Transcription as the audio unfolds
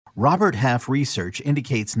Robert Half research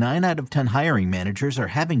indicates 9 out of 10 hiring managers are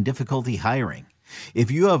having difficulty hiring.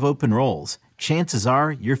 If you have open roles, chances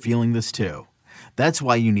are you're feeling this too. That's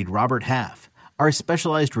why you need Robert Half. Our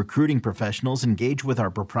specialized recruiting professionals engage with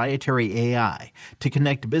our proprietary AI to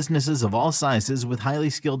connect businesses of all sizes with highly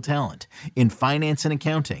skilled talent in finance and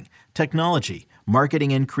accounting, technology,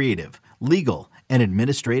 marketing and creative, legal, and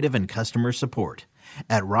administrative and customer support.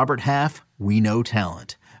 At Robert Half, we know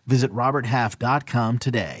talent. Visit roberthalf.com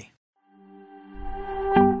today.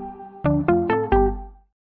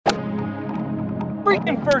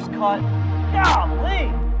 Freaking first cut.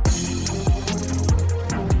 Golly.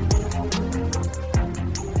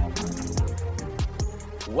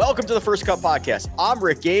 Welcome to the First Cut Podcast. I'm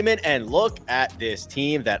Rick Gaiman, and look at this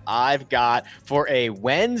team that I've got for a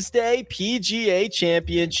Wednesday PGA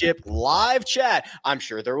Championship live chat. I'm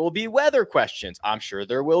sure there will be weather questions. I'm sure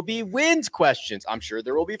there will be wind questions. I'm sure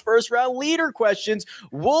there will be first-round leader questions.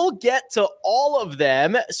 We'll get to all of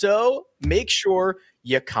them, so make sure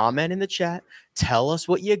you comment in the chat. Tell us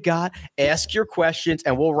what you got, ask your questions,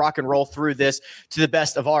 and we'll rock and roll through this to the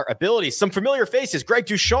best of our abilities. Some familiar faces. Greg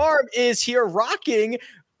Ducharme is here rocking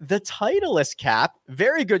the Titleist cap.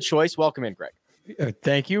 Very good choice. Welcome in, Greg.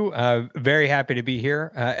 Thank you. Very happy to be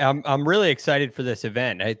here. I'm really excited for this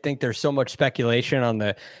event. I think there's so much speculation on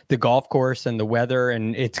the golf course and the weather,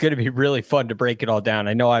 and it's going to be really fun to break it all down.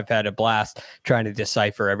 I know I've had a blast trying to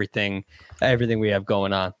decipher everything we have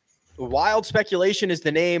going on. Wild Speculation is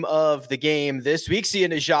the name of the game this week. Sia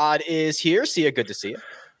Nejad is here. Sia, good to see you.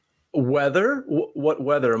 Weather? What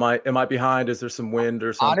weather? Am I behind? Is there some wind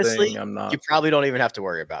or something? Honestly, I'm not. You probably don't even have to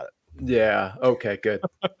worry about it. Yeah. Okay, good.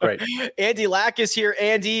 Great. Andy Lack is here.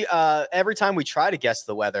 Andy, every time we try to guess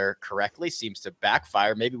the weather correctly seems to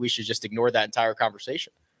backfire. Maybe we should just ignore that entire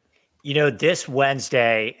conversation. You know, this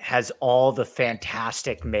Wednesday has all the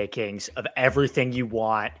fantastic makings of everything you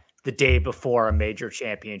want the day before a major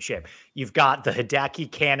championship. You've got the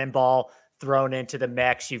Hideki Cannonball thrown into the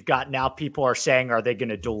mix. You've got now people are saying, are they going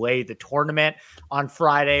to delay the tournament on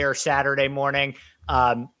Friday or Saturday morning?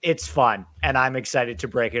 It's fun, and I'm excited to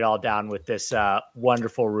break it all down with this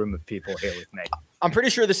wonderful room of people here with me. I'm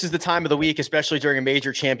pretty sure this is the time of the week, especially during a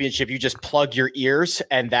major championship, you just plug your ears,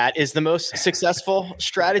 and that is the most successful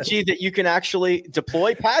strategy that you can actually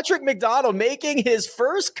deploy. Patrick McDonald making his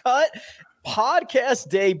first cut podcast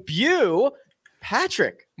debut.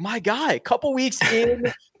 Patrick, my guy, couple weeks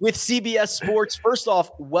in with CBS Sports. First off,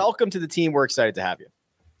 welcome to the team. We're excited to have you.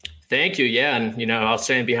 Thank you. Yeah. And, I was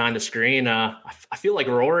saying behind the screen, I feel like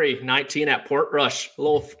Rory 19 at Portrush, a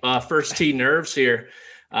little first tee nerves here.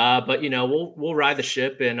 But, we'll ride the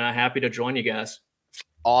ship, and happy to join you guys.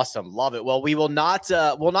 Awesome. Love it. Well, we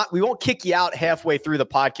won't kick you out halfway through the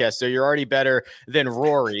podcast. So you're already better than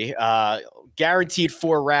Rory. Guaranteed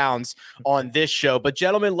 4 rounds on this show. But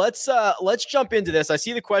gentlemen, let's jump into this. I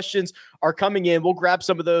see the questions are coming in. We'll grab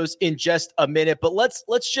some of those in just a minute, but let's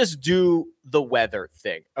just do the weather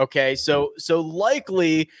thing. Okay. So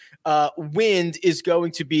likely wind is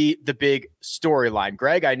going to be the big storyline.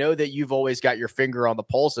 Greg, I know that you've always got your finger on the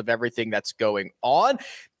pulse of everything that's going on.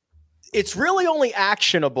 It's really only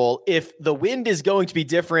actionable if the wind is going to be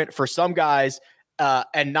different for some guys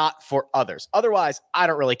and not for others. Otherwise, I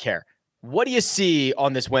don't really care. What do you see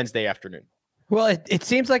on this Wednesday afternoon? Well, it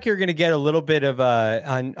seems like you're going to get a little bit of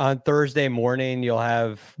on Thursday morning. You'll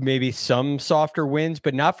have maybe some softer winds,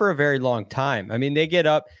 but not for a very long time. I mean, they get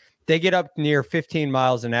up near 15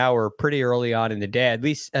 miles an hour pretty early on in the day, at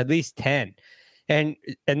least 10, and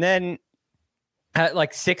then at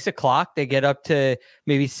like 6 o'clock they get up to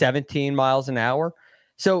maybe 17 miles an hour.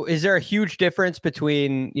 So is there a huge difference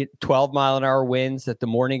between 12 mile an hour winds that the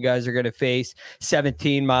morning guys are going to face,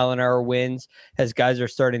 17 mile an hour winds as guys are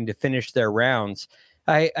starting to finish their rounds?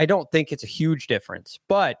 I don't think it's a huge difference.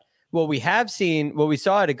 But what we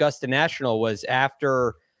saw at Augusta National was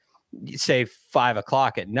after, say, 5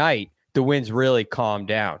 o'clock at night, the winds really calmed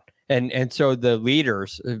down. And so the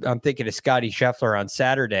leaders, I'm thinking of Scotty Scheffler on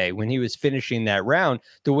Saturday, when he was finishing that round,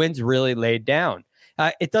 the winds really laid down.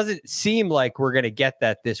 It doesn't seem like we're going to get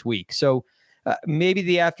that this week. So maybe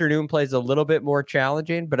the afternoon plays a little bit more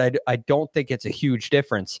challenging, but I don't think it's a huge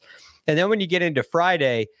difference. And then when you get into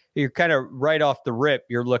Friday, you're kind of right off the rip,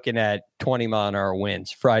 you're looking at 20 mile an hour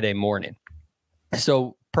winds Friday morning.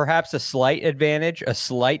 So perhaps a slight advantage, a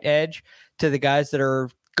slight edge to the guys that are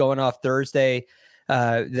going off Thursday,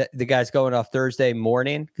 the guys going off Thursday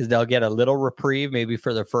morning, because they'll get a little reprieve maybe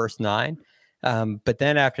for the first 9. But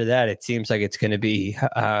then after that, it seems like it's going to be,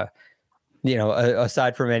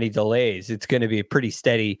 aside from any delays, it's going to be a pretty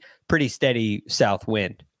steady south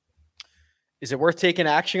wind. Is it worth taking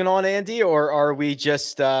action on, Andy, or are we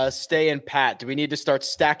just staying pat? Do we need to start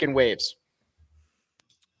stacking waves?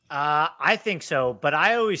 I think so, but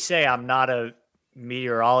I always say I'm not a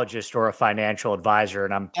meteorologist or a financial advisor,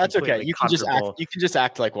 and That's okay. You can just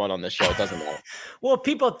act like one on this show. It doesn't matter. Well,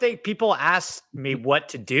 people ask me what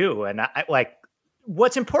to do, and I like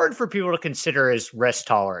what's important for people to consider is risk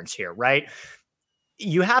tolerance here, right?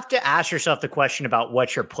 You have to ask yourself the question about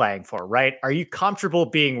what you're playing for, right? Are you comfortable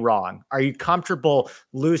being wrong? Are you comfortable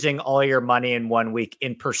losing all your money in 1 week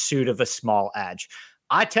in pursuit of a small edge?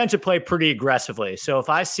 I tend to play pretty aggressively. So if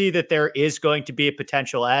I see that there is going to be a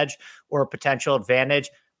potential edge or a potential advantage,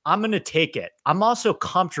 I'm going to take it. I'm also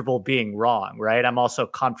comfortable being wrong, right? I'm also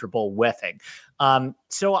comfortable whiffing.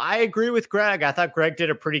 So I agree with Greg. I thought Greg did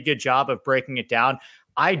a pretty good job of breaking it down.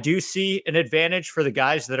 I do see an advantage for the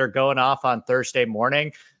guys that are going off on Thursday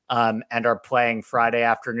morning and are playing Friday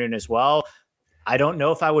afternoon as well. I don't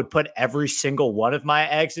know if I would put every single one of my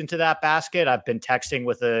eggs into that basket. I've been texting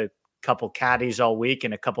with a couple caddies all week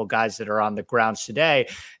and a couple guys that are on the grounds today.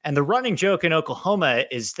 And the running joke in Oklahoma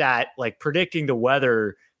is that like predicting the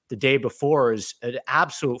weather the day before is an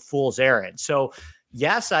absolute fool's errand. So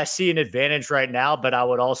yes, I see an advantage right now, but I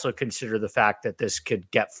would also consider the fact that this could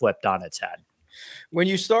get flipped on its head. When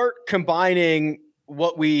you start combining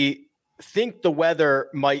what we think the weather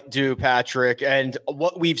might do, Patrick, and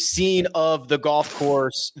what we've seen of the golf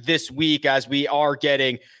course this week, as we are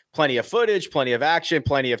getting plenty of footage, plenty of action,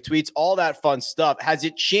 plenty of tweets, all that fun stuff, has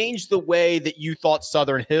it changed the way that you thought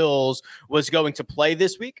Southern Hills was going to play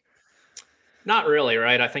this week? Not really,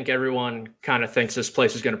 right? I think everyone kind of thinks this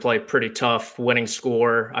place is going to play pretty tough, winning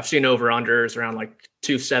score. I've seen over-unders around like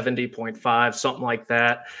 270.5, something like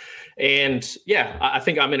that. And yeah, I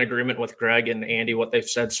think I'm in agreement with Greg and Andy, what they've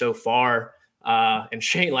said so far. And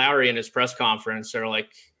Shane Lowry in his press conference, they're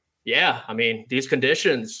like, yeah, I mean, these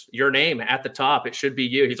conditions, your name at the top, it should be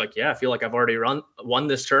you. He's like, yeah, I feel like I've already won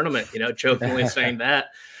this tournament, jokingly saying that.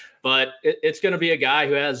 But it's going to be a guy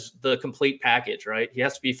who has the complete package, right? He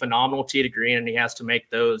has to be phenomenal tee to green, and he has to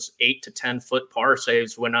make those 8 to 10 foot par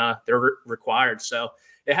saves when they're required. So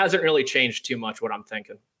it hasn't really changed too much what I'm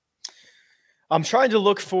thinking. I'm trying to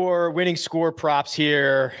look for winning score props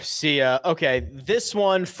here. See, okay, this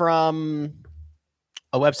one from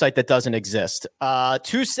a website that doesn't exist.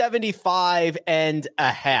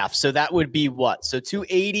 275.5. So that would be what? So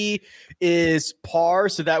 280 is par.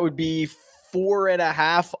 So that would be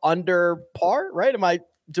 4.5 under par, right? Am I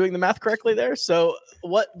doing the math correctly there? So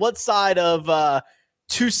what side of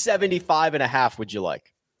 275.5 would you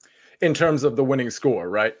like? In terms of the winning score,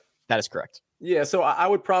 right? That is correct. Yeah, so I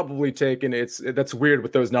would probably take, and that's weird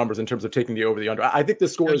with those numbers in terms of taking the over the under. I think the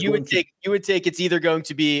score so is you would take it's either going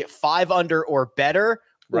to be 5 under or better,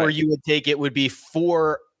 right, or you would take it would be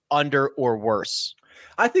 4 under or worse.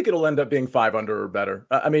 I think it'll end up being 5 under or better.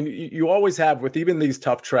 I mean, you always have, with even these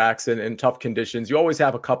tough tracks and tough conditions, you always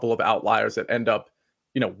have a couple of outliers that end up,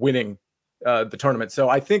 winning the tournament. So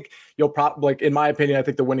I think you'll probably, like, in my opinion, I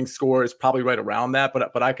think the winning score is probably right around that.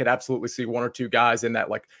 But I could absolutely see 1 or 2 guys in that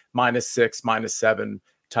like -6, -7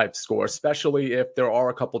 type score, especially if there are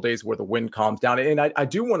a couple of days where the wind calms down. And I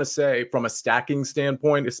do want to say, from a stacking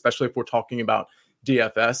standpoint, especially if we're talking about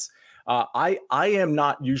DFS, I am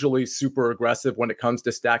not usually super aggressive when it comes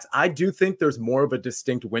to stacks. I do think there's more of a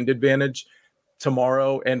distinct wind advantage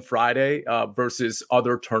tomorrow and Friday versus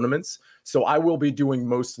other tournaments. So I will be doing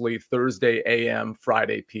mostly Thursday AM,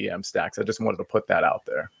 Friday PM stacks. I just wanted to put that out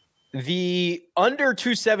there. The under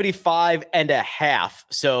 275.5,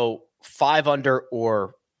 so 5 under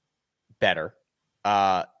or better,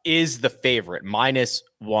 is the favorite,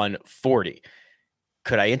 -140.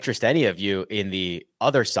 Could I interest any of you in the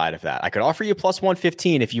other side of that? I could offer you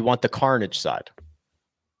 +115 if you want the carnage side.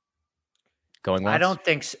 Going once?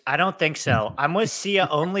 I don't think so. I'm with Sia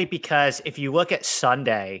only because if you look at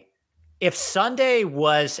Sunday, if Sunday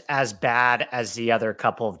was as bad as the other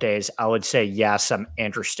couple of days, I would say, yes, I'm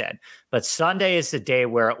interested. But Sunday is the day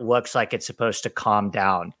where it looks like it's supposed to calm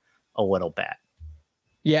down a little bit.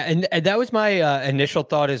 Yeah, and that was my initial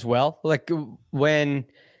thought as well. Like when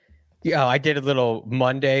I did a little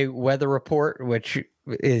Monday weather report, which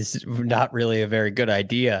is not really a very good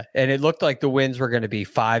idea. And it looked like the winds were going to be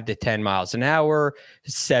 5 to 10 miles an hour,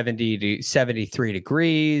 70 to 73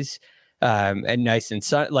 degrees. And nice and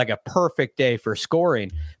sun, like a perfect day for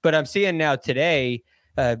scoring. But I'm seeing now today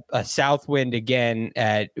a south wind again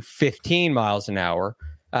at 15 miles an hour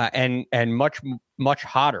and much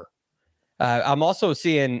hotter. I'm also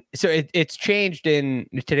seeing, so it's changed in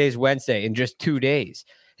today's Wednesday in just 2 days.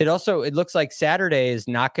 It looks like Saturday is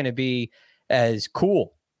not going to be as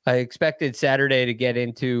cool. I expected Saturday to get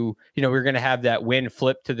into, we're going to have that wind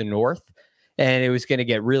flip to the north. and it was going to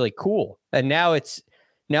get really cool. And now it's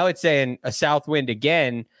saying a south wind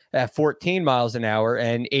again at 14 miles an hour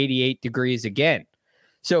and 88 degrees again.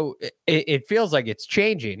 So it feels like it's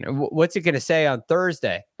changing. What's it going to say on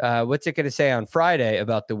Thursday? What's it going to say on Friday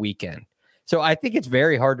about the weekend? So I think it's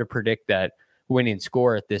very hard to predict that winning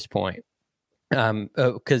score at this point.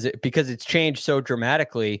 Because it's changed so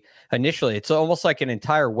dramatically initially. It's almost like an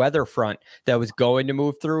entire weather front that was going to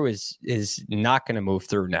move through is not going to move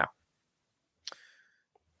through now.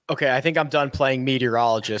 Okay, I think I'm done playing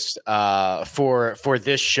meteorologist for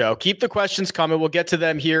this show. Keep the questions coming. We'll get to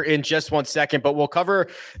them here in just 1 second, but we'll cover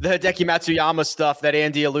the Hideki Matsuyama stuff that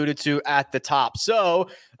Andy alluded to at the top. So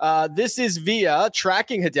this is via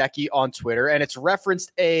tracking Hideki on Twitter, and it's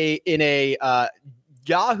referenced in a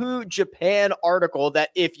Yahoo Japan article that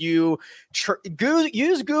if you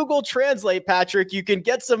use Google Translate, Patrick, you can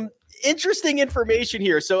get some interesting information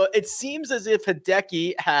here. So it seems as if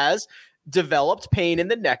Hideki has developed pain in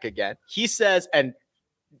the neck again. He says, and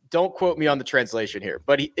don't quote me on the translation here,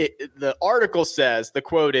 but the article says, the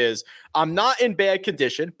quote is, "I'm not in bad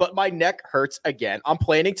condition, but my neck hurts again. I'm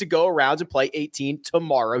planning to go around and play 18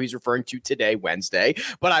 tomorrow." He's referring to today, Wednesday,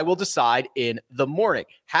 "but I will decide in the morning."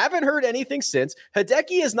 Haven't heard anything since.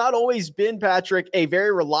 Hideki has not always been, Patrick, a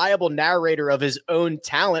very reliable narrator of his own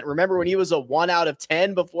talent. Remember when he was a 1 out of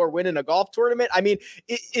 10 before winning a golf tournament? I mean,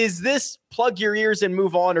 is this plug your ears and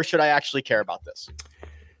move on, or should I actually care about this?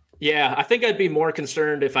 Yeah, I think I'd be more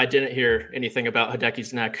concerned if I didn't hear anything about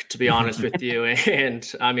Hideki's neck, to be honest with you. And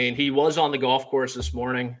I mean, he was on the golf course this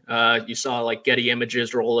morning. You saw like Getty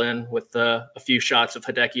Images roll in with a few shots of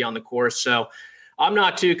Hideki on the course. So I'm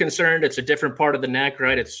not too concerned. It's a different part of the neck,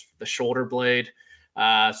 right? It's the shoulder blade.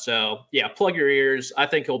 So yeah, plug your ears. I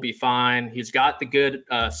think he'll be fine. He's got the good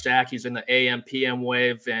stack. He's in the AM PM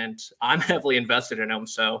wave, and I'm heavily invested in him.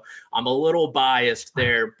 So I'm a little biased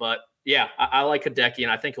there, but yeah, I like Hideki,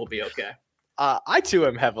 and I think he'll be okay. I too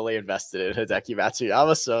am heavily invested in Hideki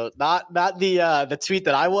Matsuyama, so not the tweet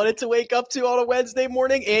that I wanted to wake up to on a Wednesday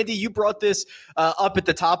morning. Andy, you brought this up at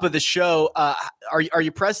the top of the show. Are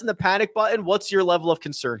you pressing the panic button? What's your level of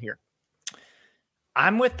concern here?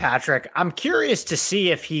 I'm with Patrick. I'm curious to see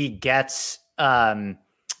if he gets. I'm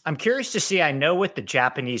curious to see. I know with the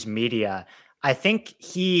Japanese media, I think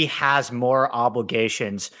he has more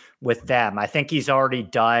obligations with them. I think he's already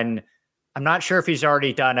done. I'm not sure if he's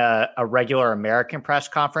already done a regular American press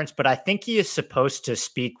conference, but I think he is supposed to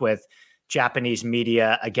speak with Japanese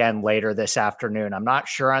media again later this afternoon. I'm not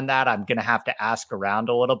sure on that. I'm going to have to ask around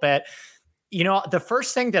a little bit. You know, the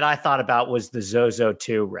first thing that I thought about was the Zozo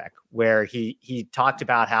 2, Rick, where he talked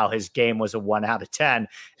about how his game was a 1 out of 10,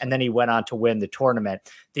 and then he went on to win the tournament.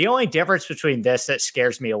 The only difference between this that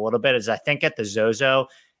scares me a little bit is I think at the Zozo,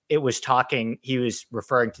 he was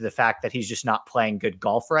referring to the fact that he's just not playing good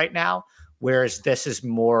golf right now, whereas this is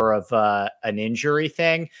more of an injury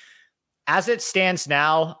thing. As it stands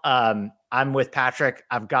now, I'm with Patrick.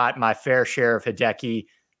 I've got my fair share of Hideki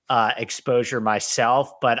exposure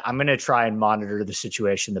myself, but I'm going to try and monitor the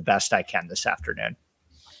situation the best I can this afternoon.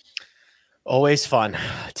 Always fun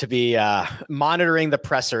to be monitoring the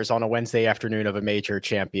pressers on a Wednesday afternoon of a major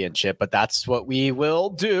championship, but that's what we will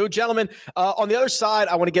do. Gentlemen, on the other side,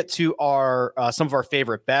 I want to get to our some of our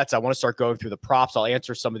favorite bets. I want to start going through the props. I'll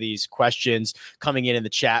answer some of these questions coming in the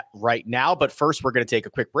chat right now, but first we're going to take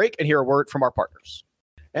a quick break and hear a word from our partners.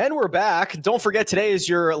 And we're back. Don't forget, today is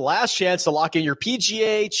your last chance to lock in your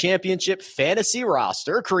PGA Championship fantasy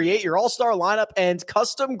roster. Create your all-star lineup and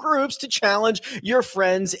custom groups to challenge your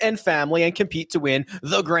friends and family and compete to win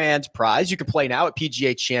the grand prize. You can play now at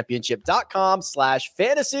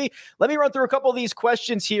pgachampionship.com/fantasy. Let me run through a couple of these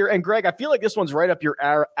questions here. And Greg, I feel like this one's right up your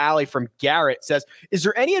alley from Garrett. It says, is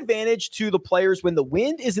there any advantage to the players when the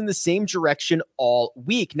wind is in the same direction all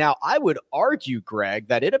week? Now, I would argue, Greg,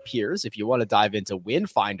 that it appears, if you want to dive into wind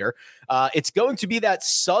finder, it's going to be that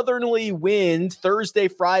southerly wind Thursday,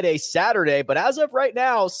 Friday, Saturday. But as of right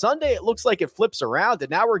now, Sunday, it looks like it flips around,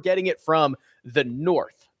 and now we're getting it from the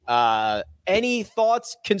north. Any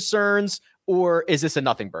thoughts, concerns, or is this a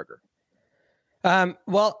nothing burger?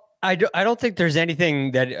 Well, I don't think there's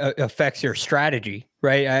anything that affects your strategy,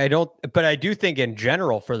 right? But I do think in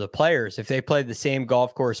general for the players, if they play the same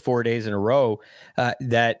golf course 4 days in a row,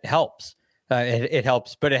 that helps. It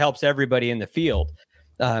helps, but it helps everybody in the field.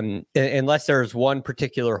 Unless there's one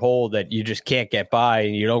particular hole that you just can't get by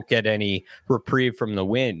and you don't get any reprieve from the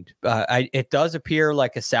wind. It does appear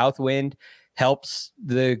like a south wind helps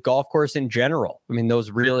the golf course in general. I mean,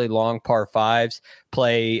 those really long par fives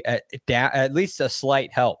play at least a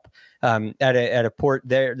slight help at a port.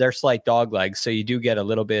 They're slight dog legs, so you do get a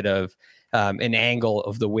little bit of an angle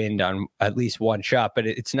of the wind on at least one shot, but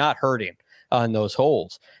it's not hurting. on those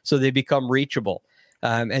holes. So they become reachable.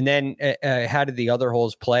 And then how did the other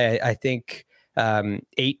holes play? I think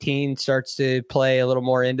 18 starts to play a little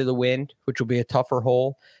more into the wind, which will be a tougher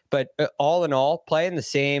hole. But all in all, playing the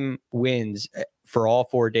same winds for all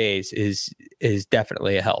 4 days is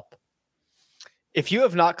definitely a help. If you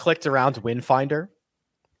have not clicked around Wind Finder,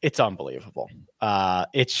 it's unbelievable.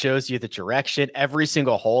 It shows you the direction. Every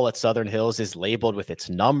single hole at Southern Hills is labeled with its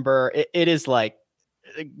number. It is like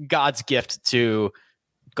God's gift to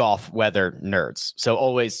golf weather nerds. So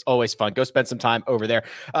always fun. Go spend some time over there.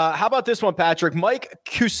 How about this one, Patrick? Mike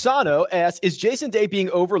Cusano asks, is Jason Day being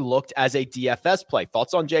overlooked as a DFS play?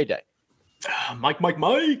 Thoughts on J Day? Mike.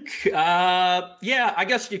 Yeah, I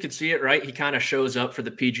guess you could see it, right? He kind of shows up for the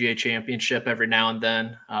PGA Championship every now and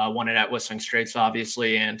then. Won it at Whistling Straits,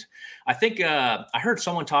 obviously. And I think I heard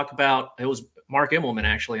someone talk about, it was Mark Immelman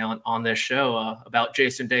actually on this show, about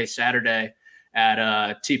Jason Day Saturday at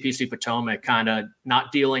TPC Potomac, kind of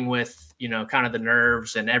not dealing with, kind of the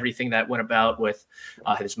nerves and everything that went about with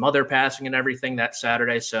his mother passing and everything that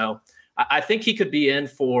Saturday. So I think he could be in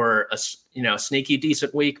for a sneaky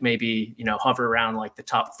decent week, maybe, hover around like the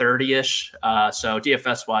top 30-ish. So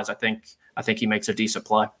DFS wise, I think he makes a decent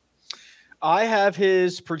play. I have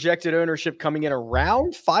his projected ownership coming in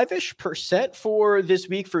around 5-ish% for this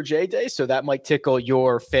week for J-Day, so that might tickle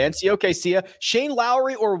your fancy. Okay, Sia, Shane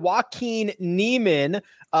Lowry or Joaquin Niemann?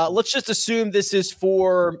 Let's just assume this is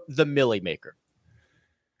for the Millie Maker.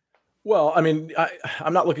 Well, I mean,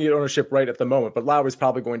 I'm not looking at ownership right at the moment, but Lowry's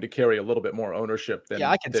probably going to carry a little bit more ownership than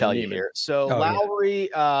I can tell Niemann. You here. So Lowry,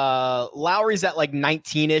 Lowry's at like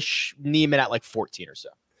 19-ish, Niemann at like 14 or so.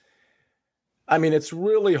 I mean, it's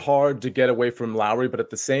really hard to get away from Lowry, but at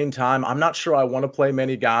the same time, I'm not sure I want to play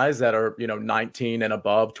many guys that are, 19 and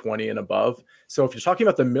above, 20 and above. So if you're talking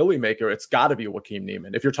about the Millie Maker, it's got to be Joaquin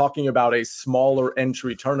Niemann. If you're talking about a smaller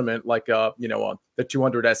entry tournament like the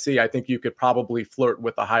 200 SC, I think you could probably flirt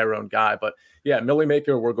with a higher owned guy. But yeah, Millie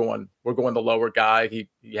Maker, we're going the lower guy. He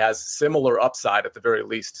has similar upside at the very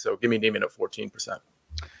least. So give me Niemann at 14%.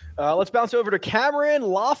 Let's bounce over to Cameron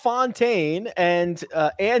LaFontaine. And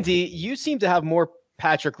Andy, you seem to have more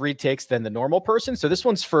Patrick Reed takes than the normal person. So this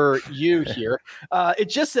one's for you here. It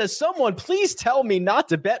just says, someone please tell me not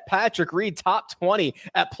to bet Patrick Reed top 20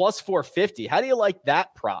 at plus 450. How do you like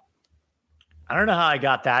that prop? I don't know how I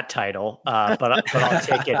got that title, but I'll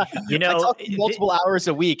take it. I talk multiple hours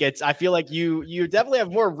a week. I feel like you definitely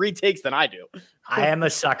have more Reed takes than I do. I am a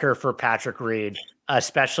sucker for Patrick Reed,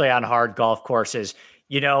 especially on hard golf courses.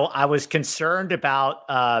 I was concerned about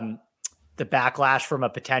the backlash from a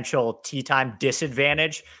potential tee time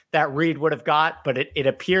disadvantage that Reed would have got, but it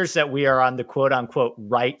appears that we are on the quote unquote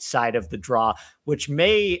right side of the draw, which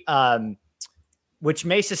may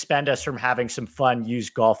suspend us from having some fun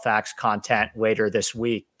used golf facts content later this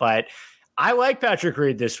week. But I like Patrick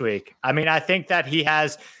Reed this week. I mean, I think that he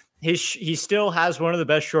still has one of the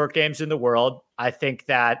best short games in the world. I think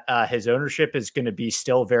that his ownership is going to be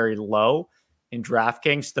still very low in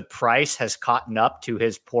DraftKings. The price has caught up to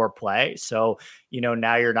his poor play. So,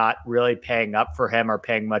 now you're not really paying up for him or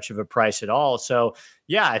paying much of a price at all. So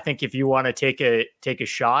yeah, I think if you want to take a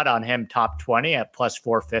shot on him top 20 at plus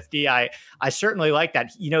 450, I certainly like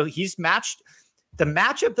that. He's matched the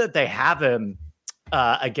matchup that they have him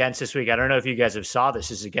against this week. I don't know if you guys have saw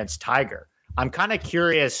this, is against Tiger. I'm kind of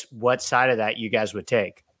curious what side of that you guys would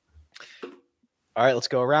take. All right, let's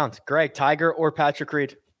go around. Greg, Tiger or Patrick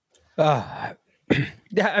Reed?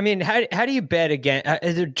 I mean, how do you bet against?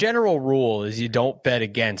 As a general rule, is you don't bet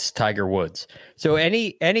against Tiger Woods. So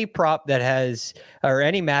any prop that has, or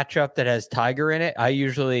any matchup that has Tiger in it, I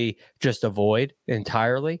usually just avoid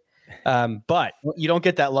entirely. But you don't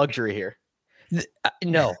get that luxury here.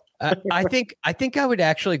 No, I think I would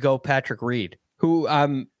actually go Patrick Reed, who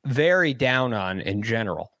I'm very down on in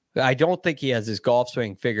general. I don't think he has his golf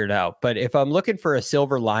swing figured out. But if I'm looking for a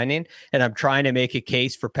silver lining and I'm trying to make a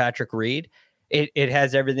case for Patrick Reed, it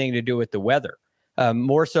has everything to do with the weather,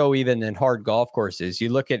 more so even than hard golf courses. You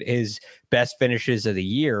look at his best finishes of the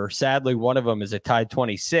year. Sadly, one of them is a tied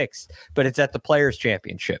 26th, but it's at the Players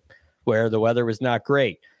Championship where the weather was not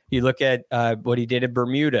great. You look at what he did in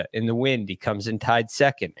Bermuda in the wind. He comes in tied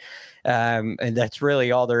second, and that's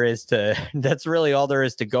really all there is to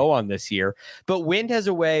go on this year. But wind has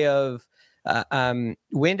a way of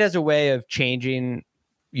changing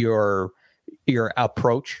your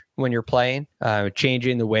approach when you're playing,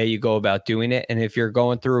 changing the way you go about doing it. And if you're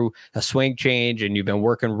going through a swing change and you've been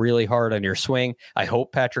working really hard on your swing, I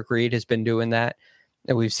hope Patrick Reed has been doing that.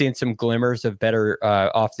 And we've seen some glimmers of better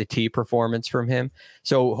off the tee performance from him.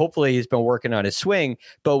 So hopefully he's been working on his swing.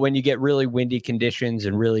 But when you get really windy conditions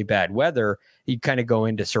and really bad weather, you kind of go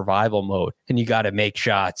into survival mode and you got to make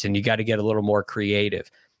shots and you got to get a little more creative.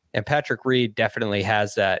 And Patrick Reed definitely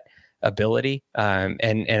has that ability. And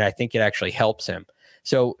I think it actually helps him.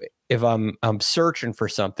 So if I'm searching for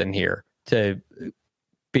something here to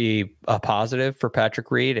be a positive for Patrick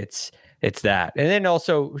Reed, it's that. And then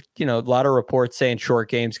also, a lot of reports saying short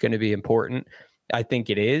game's going to be important. I think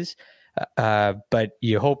it is, but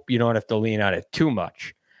you hope you don't have to lean on it too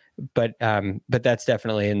much. But that's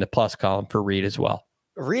definitely in the plus column for Reed as well.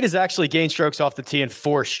 Reed has actually gained strokes off the tee in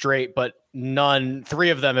 4 straight, but 3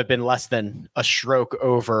 of them have been less than a stroke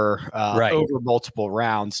over multiple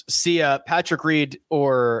rounds. Sia, Patrick Reed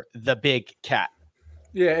or the big cat?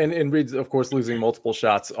 Yeah, and Reed's, of course, losing multiple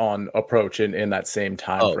shots on approach in that same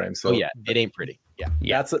time frame. So yeah, it ain't pretty.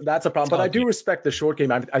 Yeah. That's a problem. But I do respect the short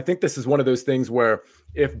game. I think this is one of those things where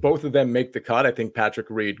if both of them make the cut, I think Patrick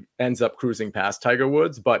Reed ends up cruising past Tiger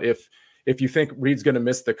Woods. But if you think Reed's going to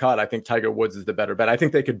miss the cut, I think Tiger Woods is the better bet. I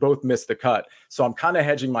think they could both miss the cut. So I'm kind of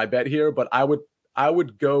hedging my bet here, but I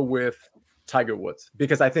would go with Tiger Woods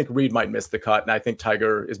because I think Reed might miss the cut, and I think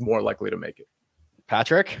Tiger is more likely to make it.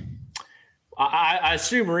 Patrick? I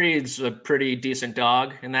assume Reed's a pretty decent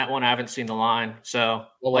dog in that one. I haven't seen the line, so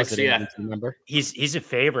let's see. Remember, he's a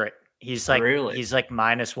favorite. He's like he's like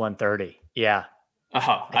minus 130. Yeah.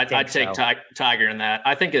 Oh, I'd take Tiger in that.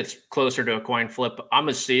 I think it's closer to a coin flip. I'm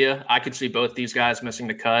a Sia. I could see both these guys missing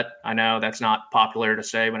the cut. I know that's not popular to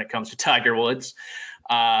say when it comes to Tiger Woods.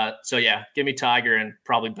 So yeah, give me Tiger and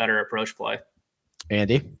probably better approach play.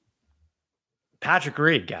 Andy, Patrick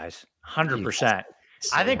Reed, guys, 100%.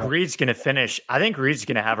 I think Reed's going to finish. I think Reed's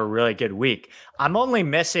going to have a really good week. I'm only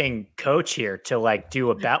missing Coach here to do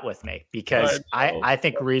a bet with me because I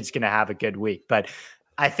think Reed's going to have a good week. But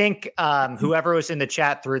I think whoever was in the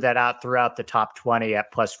chat threw that out throughout the top 20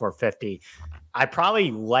 at plus 450. I probably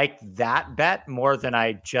like that bet more than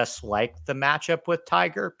I just like the matchup with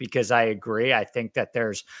Tiger because I agree. I think that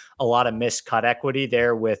there's a lot of missed cut equity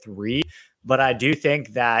there with Reed. But I do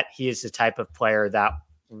think that he is the type of player that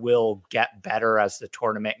will get better as the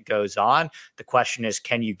tournament goes on. The question is,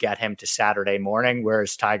 can you get him to Saturday morning?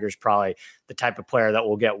 Whereas Tiger's probably the type of player that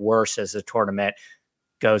will get worse as the tournament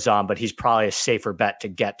goes on, but he's probably a safer bet to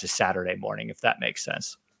get to Saturday morning, if that makes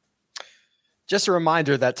sense. Just a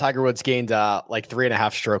reminder that Tiger Woods gained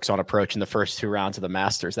 3.5 strokes on approach in the first 2 rounds of the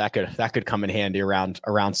Masters. That could come in handy around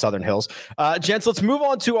Southern Hills. Gents, let's move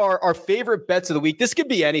on to our favorite bets of the week. This could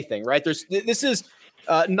be anything, right? This is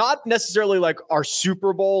not necessarily like our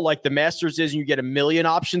Super Bowl, like the Masters is, and you get a million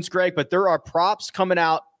options, Greg, but there are props coming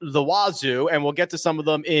out the wazoo, and we'll get to some of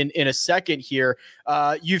them in a second here.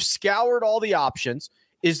 You've scoured all the options.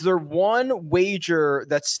 Is there one wager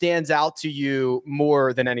that stands out to you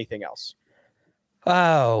more than anything else?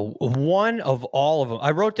 Oh, one of all of them.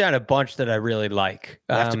 I wrote down a bunch that I really like.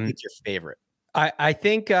 You have to pick your favorite. I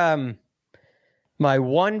think my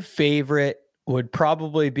one favorite would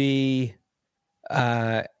probably be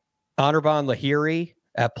Anirban Lahiri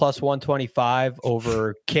at plus 125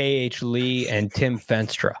 over KH Lee and Tim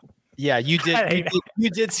Fenstra. Yeah, you did. You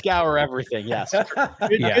did scour everything. Yes,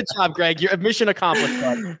 good job, Greg. Your mission accomplished,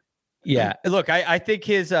 bud. Yeah, look, I think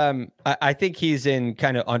I think he's in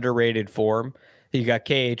kind of underrated form. You got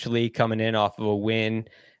KH Lee coming in off of a win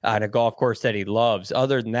on a golf course that he loves.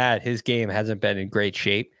 Other than that, his game hasn't been in great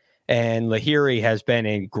shape, and Lahiri has been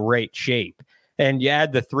in great shape. And you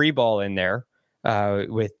add the 3-ball in there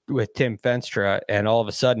with Tim Fenstra, and all of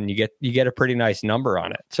a sudden you get a pretty nice number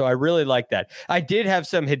on it. So I really like that. I did have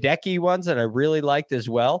some Hideki ones that I really liked as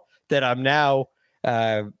well that I'm now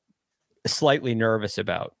slightly nervous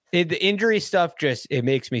about. The injury stuff it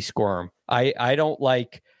makes me squirm. I don't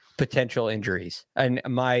like potential injuries, and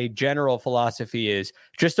my general philosophy is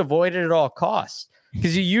just avoid it at all costs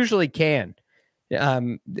because you usually can.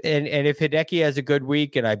 And if Hideki has a good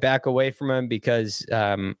week and I back away from him because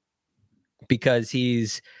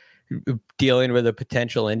he's dealing with a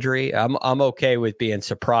potential injury, I'm okay with being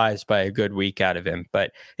surprised by a good week out of him.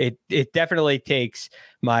 But it definitely takes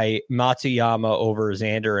my Matsuyama over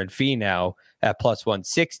Xander and Finau at plus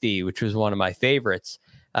 160, which was one of my favorites.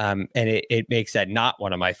 And it makes that not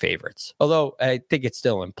one of my favorites, although I think it's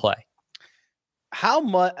still in play. How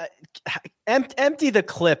much? Empty the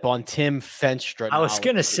clip on Tim Fenstra. I was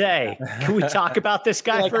going to say, can we talk about this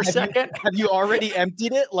guy for a second? Have you already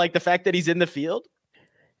emptied it? Like the fact that he's in the field?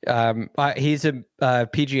 He's a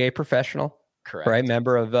PGA professional, correct? Right,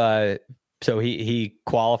 member of. So he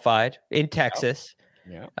qualified in Texas.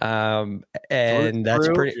 Yeah. And that's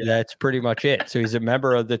pretty much it. So he's a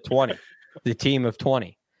member of the 20. the team of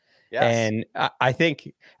 20. Yes. And I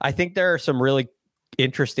think there are some really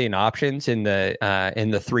interesting options in the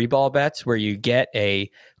 3-ball bets where you get a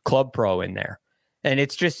club pro in there, and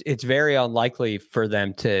it's very unlikely for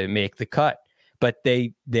them to make the cut, but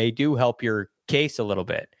they do help your case a little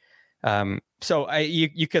bit. So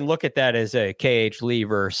you can look at that as a KH Lee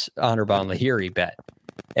versus Anirban Lahiri bet,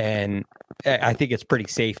 and I think it's pretty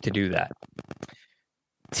safe to do that.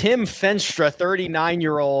 Tim Fenstra,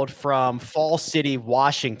 39-year-old from Fall City,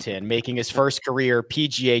 Washington, making his first career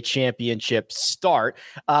PGA championship start.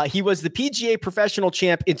 He was the PGA professional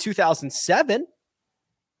champ in 2007.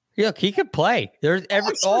 Look, he can play. These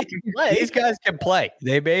guys can play.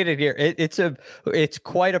 They made it here. It's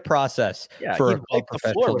quite a process for a club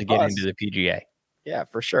professional to get into the PGA. Yeah,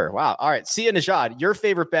 for sure. Wow. All right. Sia Nejad, your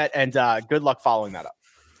favorite bet, and good luck following that up.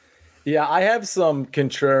 Yeah, I have some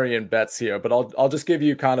contrarian bets here, but I'll just give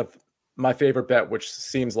you kind of my favorite bet, which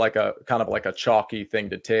seems like a kind of like a chalky thing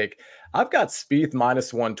to take. I've got Spieth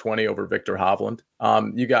minus 120 over Victor Hovland.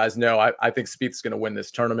 You guys know I think Spieth's going to win this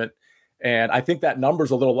tournament, and I think that number's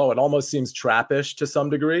a little low. It almost seems trappish to some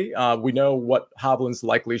degree. We know what Hovland's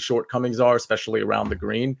likely shortcomings are, especially around the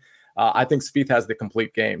green. I think Spieth has the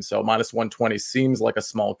complete game, so minus 120 seems like a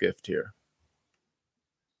small gift here.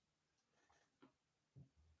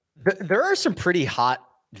 There are some pretty hot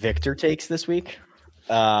Victor takes this week.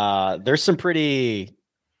 There's some pretty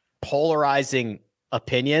polarizing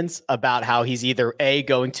opinions about how he's either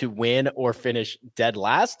going to win or finish dead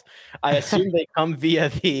last. I assume they come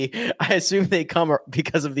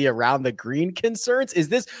because of the around the green concerns. Is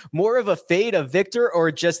this more of a fade of Victor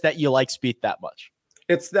or just that you like Spieth that much?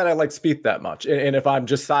 It's that I like Spieth that much. And if I'm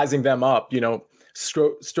just sizing them up,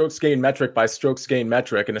 strokes gain metric by strokes gain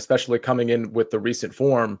metric, and especially coming in with the recent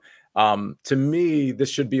form, to me, this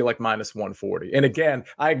should be like minus 140. And again,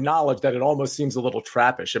 I acknowledge that it almost seems a little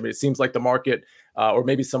trappish. I mean, it seems like the market or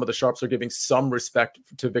maybe some of the sharps are giving some respect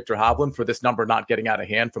to Victor Hovland for this number not getting out of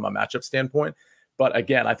hand from a matchup standpoint. But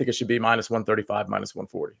again, I think it should be minus 135, minus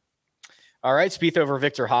 140. All right, Spieth over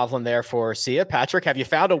Victor Hovland there for Sia. Patrick, have you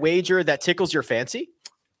found a wager that tickles your fancy?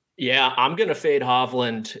 Yeah, I'm going to fade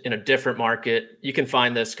Hovland in a different market. You can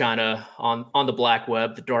find this kind of on the black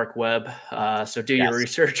web, the dark web. So do your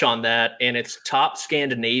research on that. And it's top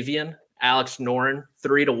Scandinavian, Alex Noren,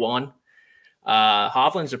 3-1.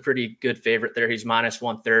 Hovland's a pretty good favorite there. He's minus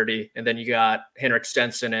 130. And then you got Henrik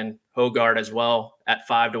Stenson and Hogard as well at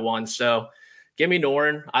 5-1. So give me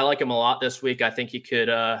Noren. I like him a lot this week. I think he could,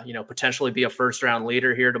 potentially be a first-round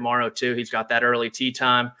leader here tomorrow too. He's got that early tee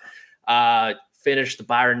time. Finished the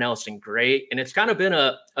Byron Nelson great. And it's kind of been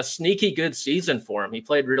a sneaky good season for him. He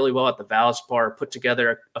played really well at the Valspar, put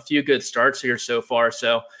together a few good starts here so far.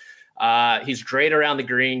 So he's great around the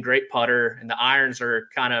green, great putter, and the irons are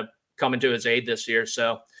kind of coming to his aid this year.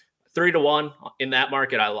 So 3-1 in that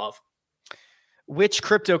market, I love. Which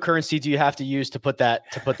cryptocurrency do you have to use to put that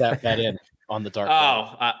bet in on the dark?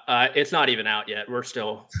 It's not even out yet. We're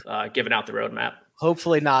still giving out the roadmap.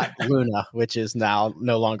 Hopefully not Luna, which is now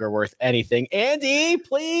no longer worth anything. Andy,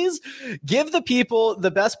 please give the people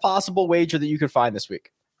the best possible wager that you could find this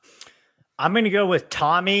week. I'm going to go with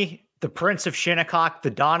Tommy, the Prince of Shinnecock,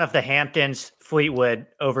 the Don of the Hamptons, Fleetwood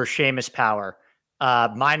over Seamus Power,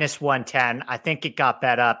 minus 110. I think it got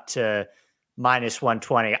bet up to minus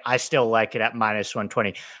 120. I still like it at minus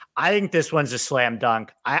 120. I think this one's a slam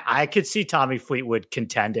dunk. I could see Tommy Fleetwood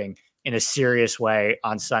contending in a serious way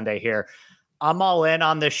on Sunday here. I'm all in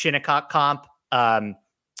on the Shinnecock comp. I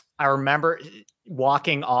remember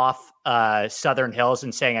walking off Southern Hills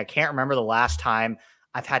and saying, I can't remember the last time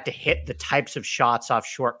I've had to hit the types of shots off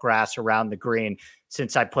short grass around the green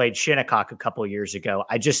since I played Shinnecock a couple of years ago.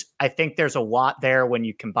 I think there's a lot there when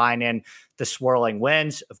you combine in the swirling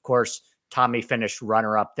winds. Of course, Tommy finished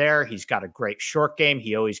runner up there. He's got a great short game.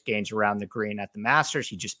 He always gains around the green at the Masters.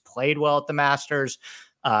 He just played well at the Masters.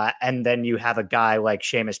 And then you have a guy like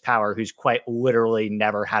Seamus Power, who's quite literally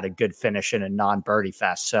never had a good finish in a non-birdie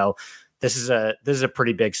fest. So this is a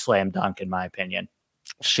pretty big slam dunk, in my opinion.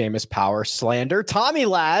 Seamus Power slander. Tommy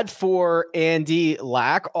Ladd for Andy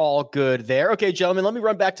Lack. All good there. Okay, gentlemen, let me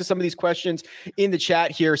run back to some of these questions in the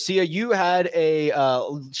chat here. Sia, you had a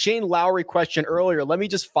Shane Lowry question earlier. Let me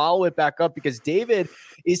just follow it back up because David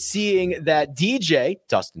is seeing that DJ,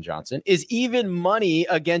 Dustin Johnson, is even money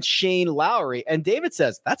against Shane Lowry. And David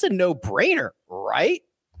says, that's a no-brainer, right?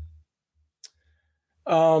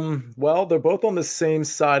 Well, they're both on the same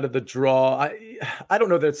side of the draw. I don't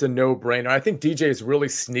know that it's a no-brainer. I think DJ is really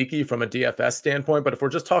sneaky from a DFS standpoint, but if we're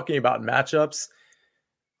just talking about matchups,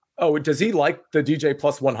 does he like the DJ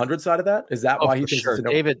plus 100 side of that? Is that why he thinks it's a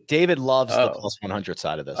no? David loves the plus 100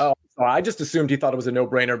 side of this. Oh, Oh, I just assumed he thought it was a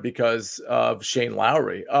no-brainer because of Shane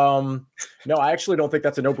Lowry. No, I actually don't think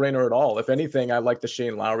that's a no-brainer at all. If anything, I like the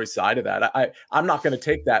Shane Lowry side of that. I'm not going to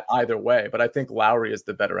take that either way, but I think Lowry is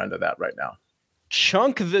the better end of that right now.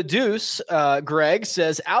 Chunk the Deuce, Greg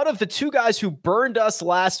says, out of the two guys who burned us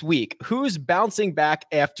last week, who's bouncing back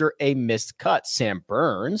after a missed cut? Sam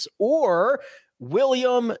Burns or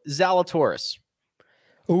William Zalatoris?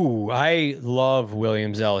 Ooh, I love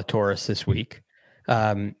William Zalatoris this week.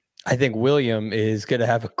 I think William is going to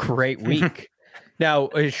have a great week. Now,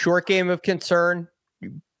 a short game of concern,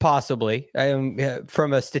 possibly.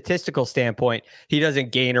 From a statistical standpoint, he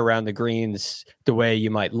doesn't gain around the greens the way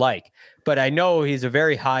you might like. But I know he's a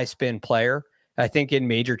very high spin player. I think in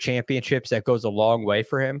major championships, that goes a long way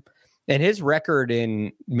for him. And his record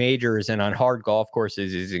in majors and on hard golf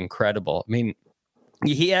courses is incredible. I mean,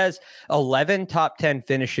 he has 11 top 10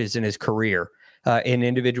 finishes in his career in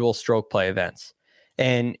individual stroke play events.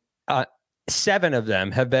 And 7 of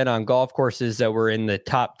them have been on golf courses that were in the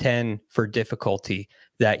top 10 for difficulty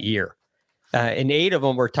that year. And 8 of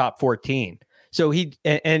them were top 14. So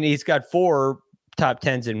he's got 4 top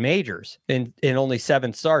 10s in majors in only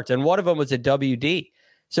 7 starts. And one of them was a WD.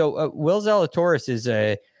 So Will Zalatoris is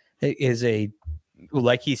a,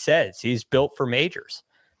 like he says, he's built for majors.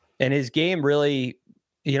 And his game really,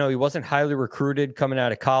 he wasn't highly recruited coming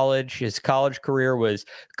out of college. His college career was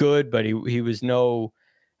good, but he was no,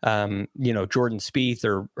 Jordan Spieth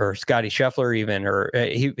or Scotty Scheffler even, or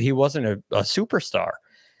he wasn't a superstar.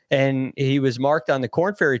 And he was marked on the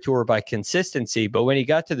Korn Ferry Tour by consistency. But when he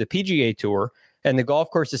got to the PGA Tour and the golf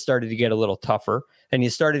courses started to get a little tougher and he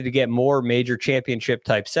started to get more major championship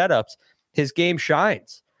type setups, his game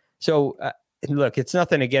shines. So look, it's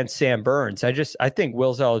nothing against Sam Burns. I think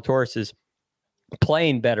Will Zalatoris is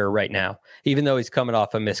playing better right now, even though he's coming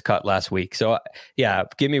off a miscut last week. So yeah,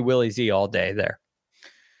 give me Willie Z all day there.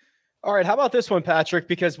 All right. How about this one, Patrick?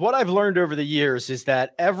 Because what I've learned over the years is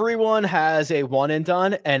that everyone has a one and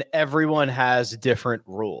done and everyone has different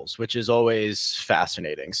rules, which is always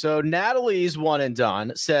fascinating. So Natalie's one and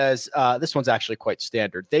done says, this one's actually quite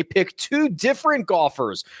standard. They pick 2 different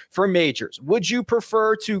golfers for majors. Would you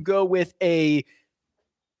prefer to go with a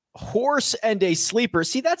horse and a sleeper?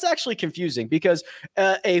 See, that's actually confusing because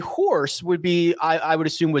a horse would be, I would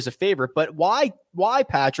assume, was a favorite. But why,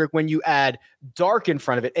 Patrick, when you add dark in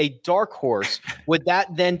front of it, a dark horse, would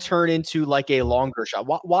that then turn into like a longer shot?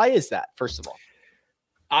 Why is that, first of all?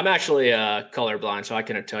 I'm actually colorblind, so I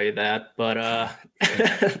couldn't tell you that. But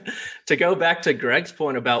to go back to Greg's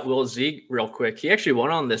point about Will Z real quick, he actually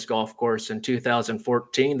won on this golf course in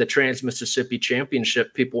 2014, the Trans-Mississippi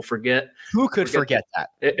Championship. People forget. Who could forget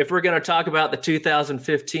that? If we're going to talk about the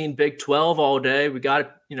 2015 Big 12 all day, we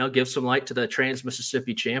got to give some light to the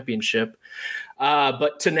Trans-Mississippi Championship.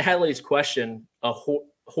 But to Natalie's question, a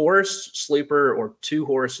horse, sleeper, or 2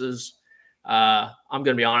 horses, I'm going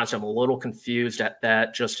to be honest, I'm a little confused at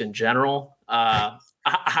that just in general.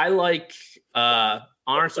 I like,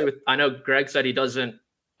 honestly, I know Greg said he doesn't,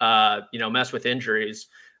 mess with injuries.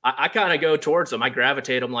 I kind of go towards them. I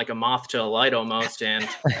gravitate them like a moth to a light almost. And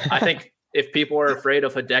I think if people are afraid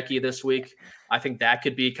of Hideki this week, I think that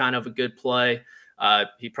could be kind of a good play.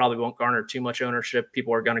 He probably won't garner too much ownership.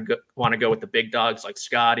 People are going to want to go with the big dogs like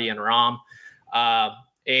Scotty and Rahm.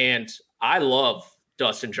 And I love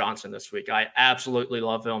Dustin Johnson this week. I absolutely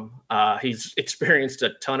love him. He's experienced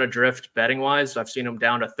a ton of drift betting wise. I've seen him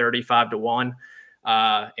down to 35-1.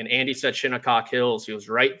 And Andy said Shinnecock Hills. He was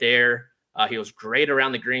right there. He was great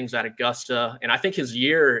around the greens at Augusta. And I think his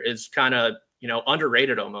year is kind of,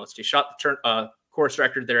 underrated almost. He shot the course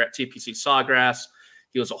record there at TPC Sawgrass.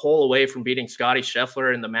 He was a hole away from beating Scotty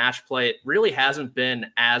Scheffler in the match play. It really hasn't been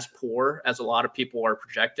as poor as a lot of people are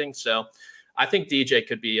projecting. So I think DJ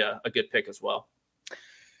could be a good pick as well.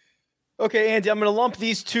 Okay, Andy, I'm going to lump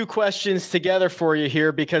these 2 questions together for you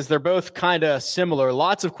here because they're both kind of similar.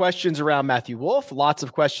 Lots of questions around Matthew Wolff, lots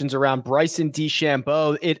of questions around Bryson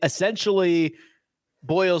DeChambeau. It essentially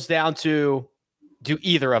boils down to, do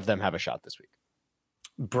either of them have a shot this week?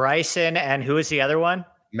 Bryson and who is the other one?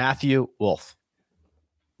 Matthew Wolff.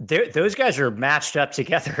 Those guys are matched up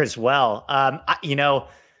together as well.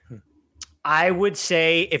 I would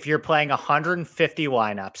say if you're playing 150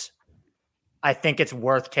 lineups, I think it's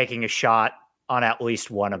worth taking a shot on at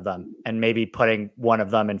least one of them and maybe putting one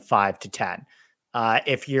of them in 5 to 10.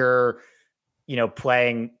 If you're,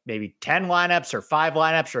 playing maybe 10 lineups or 5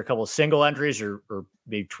 lineups or a couple of single entries or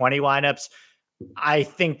maybe 20 lineups, I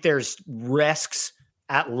think there's risks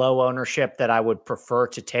at low ownership that I would prefer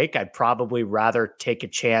to take. I'd probably rather take a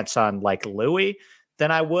chance on like Louis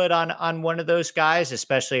than I would on one of those guys,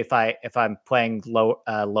 especially if I'm playing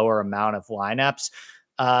lower amount of lineups.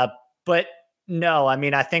 But no, I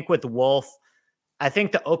mean, I think with Wolf, I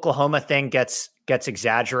think the Oklahoma thing gets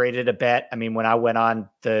exaggerated a bit. I mean, when I went on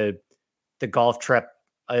the golf trip,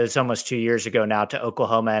 it was almost 2 years ago now, to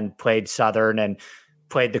Oklahoma and played Southern and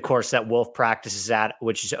played the course that Wolf practices at,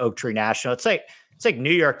 which is Oak Tree National. It's like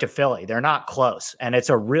New York to Philly. They're not close. And it's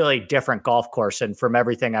a really different golf course. And from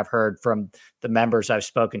everything I've heard from the members I've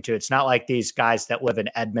spoken to, it's not like these guys that live in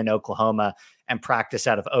Edmond, Oklahoma and practice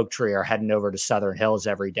out of Oak Tree are heading over to Southern Hills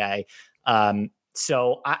every day.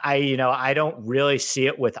 So I don't really see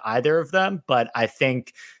it with either of them, but I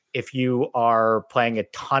think if you are playing a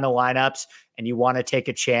ton of lineups and you want to take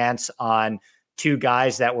a chance on two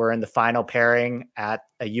guys that were in the final pairing at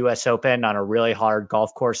a US Open on a really hard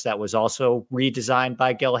golf course that was also redesigned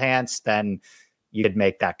by Gil Hanse, then you could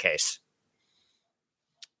make that case.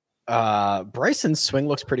 Bryson's swing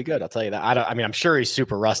looks pretty good. I'll tell you that. I'm sure he's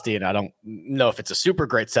super rusty and I don't know if it's a super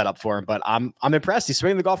great setup for him, but I'm impressed. He's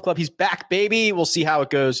swinging the golf club. He's back, baby. We'll see how it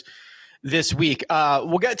goes this week.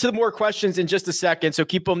 We'll get to more questions in just a second. So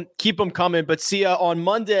keep them coming. But Sia, on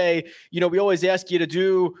Monday, we always ask you to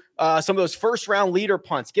do some of those first round leader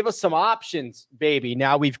punts. Give us some options, baby.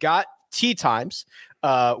 Now we've got tee times.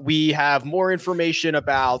 We have more information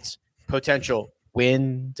about potential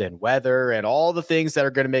wind and weather and all the things that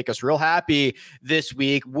are going to make us real happy this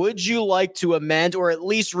week. Would you like to amend or at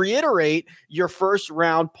least reiterate your first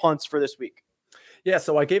round punts for this week? Yeah,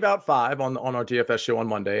 so I gave out 5 on our DFS show on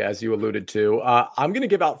Monday, as you alluded to. I'm going to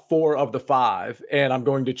give out 4 of the 5, and I'm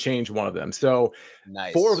going to change one of them. So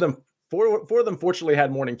nice. Four of them fortunately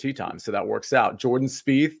had morning tee time, so that works out. Jordan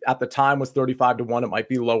Spieth at the time was 35-1. It might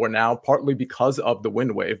be lower now, partly because of the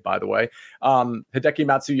wind wave, by the way. Hideki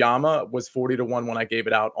Matsuyama was 40-1 when I gave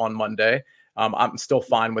it out on Monday. I'm still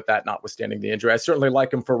fine with that, notwithstanding the injury. I certainly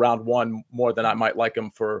like him for round 1 more than I might like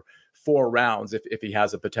him for 4 rounds if he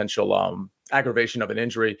has a potential aggravation of an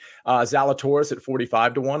injury. Zalatoris at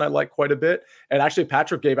 45-1 I like quite a bit. And actually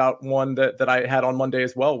Patrick gave out one that I had on Monday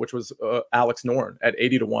as well, which was Alex Noren at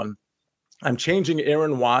 80-1. I'm changing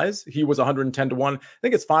Aaron Wise. He was 110-1. I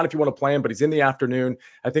think it's fine if you want to play him, but he's in the afternoon.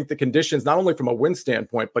 I think the conditions, not only from a wind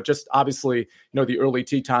standpoint, but just obviously, the early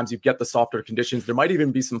tee times, you get the softer conditions. There might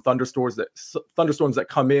even be some thunderstorms that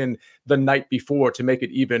come in the night before to make it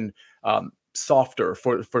even softer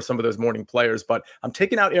for some of those morning players. But I'm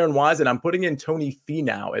taking out Aaron Wise and I'm putting in Tony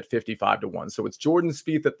Finau at 55-1. So it's Jordan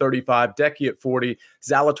Spieth at 35, Decky at 40,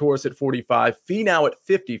 Zalatoris at 45, Finau at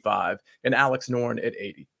 55, and Alex Noren at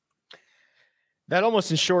 80. That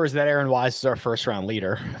almost ensures that Aaron Wise is our first round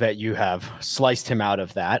leader, that you have sliced him out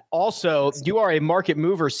of that. Also, you are a market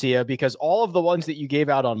mover, Sia, because all of the ones that you gave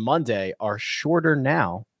out on Monday are shorter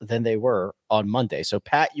now than they were on Monday. So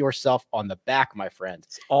pat yourself on the back, my friend.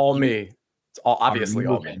 It's all me. It's obviously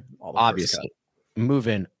all me. Obviously.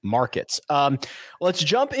 Moving markets. Let's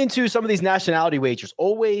jump into some of these nationality wagers.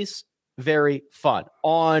 Always very fun.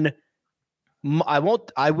 I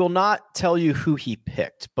will not tell you who he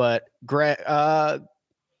picked, but Greg,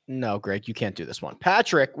 no, Greg, you can't do this one.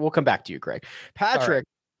 Patrick, we'll come back to you, Greg. Patrick,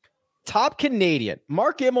 top Canadian.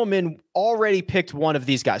 Mark Immelman already picked one of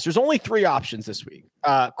these guys. There's only 3 options this week.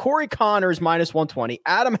 Corey Connors -120,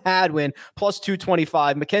 Adam Hadwin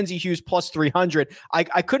 +225, Mackenzie Hughes +300.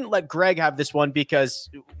 I couldn't let Greg have this one because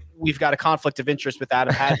we've got a conflict of interest with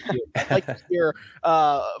Adam Hadwin. I'd like to hear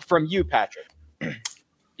from you, Patrick.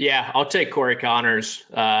 Yeah, I'll take Corey Connors.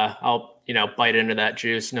 I'll bite into that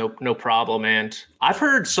juice, no problem. And I've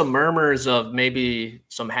heard some murmurs of maybe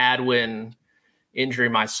some Hadwin injury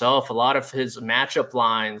myself. A lot of his matchup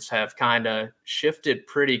lines have kind of shifted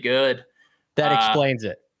pretty good. That explains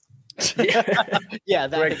it. Yeah,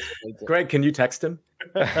 Greg, can you text him?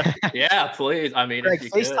 Yeah, please. I mean, Greg,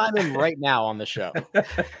 FaceTime him right now on the show.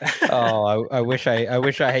 Oh, I wish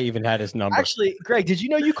I even had his number. Actually, Greg, did you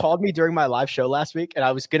know you called me during my live show last week, and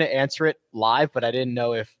I was going to answer it live, but I didn't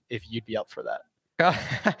know if you'd be up for that.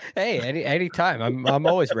 Hey, anytime. I'm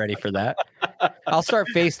always ready for that. I'll start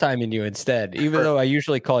FaceTiming you instead, even though I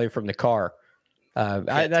usually call you from the car.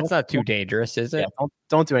 That's not too dangerous, is it? Yeah,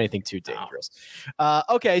 don't do anything too dangerous.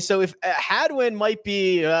 Okay, so if Hadwin might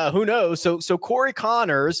be, who knows? So Corey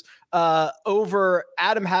Connors over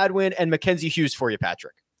Adam Hadwin and Mackenzie Hughes for you,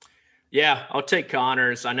 Patrick. Yeah, I'll take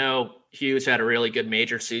Connors. I know Hughes had a really good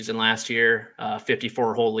major season last year,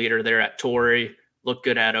 54-hole leader there at Torrey. Looked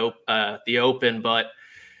good at the Open, but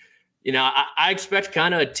I expect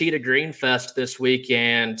kind of a tee to green fest this week.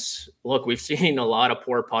 And look, we've seen a lot of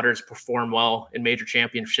poor putters perform well in major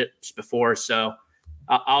championships before. So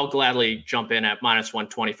I'll gladly jump in at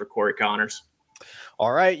 -120 for Corey Connors.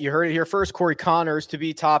 All right. You heard it here first. Corey Connors to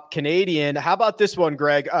be top Canadian. How about this one,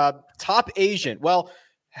 Greg? Top Asian. Well,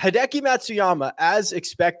 Hideki Matsuyama, as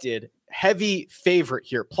expected, heavy favorite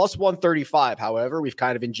here, plus 135. However, we've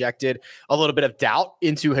kind of injected a little bit of doubt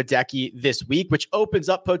into Hideki this week, which opens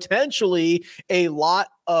up potentially a lot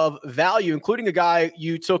of value, including a guy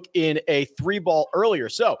you took in a 3-ball earlier.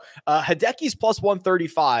 So Hideki's plus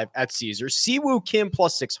 135 at Caesars, Siwoo Kim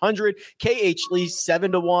plus 600, KH Lee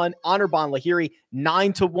 7-1, Anirban Lahiri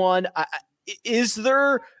 9-1. Is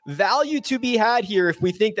there value to be had here if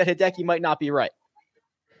we think that Hideki might not be right?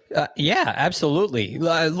 Yeah, absolutely.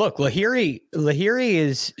 Look, Lahiri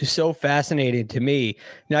is so fascinating to me,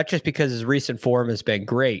 not just because his recent form has been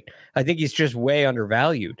great. I think he's just way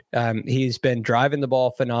undervalued. He's been driving the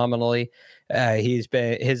ball phenomenally.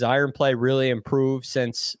 His iron play really improved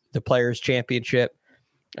since the Players Championship.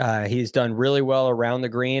 He's done really well around the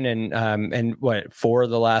green, and 4 of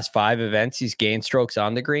the last 5 events he's gained strokes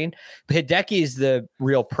on the green. But Hideki is the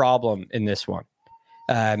real problem in this one.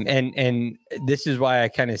 And this is why I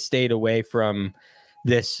kind of stayed away from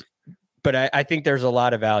this, but I think there's a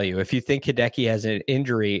lot of value. If you think Hideki has an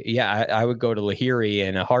injury, yeah, I would go to Lahiri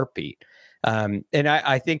in a heartbeat. And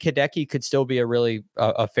I think Hideki could still be a really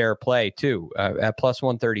a fair play too, at plus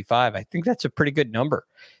 135. I think that's a pretty good number.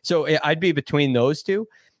 So I'd be between those two.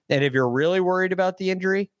 And if you're really worried about the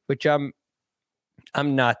injury, which I'm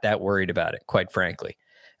not that worried about it, quite frankly.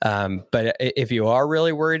 But if you are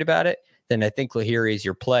really worried about it, then I think Lahiri is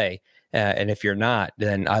your play. And if you're not,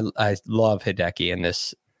 then I love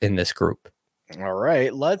Hideki in this group. All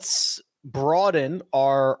right, let's broaden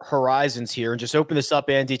our horizons here and just open this up,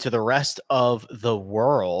 Andy, to the rest of the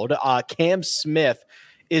world. Cam Smith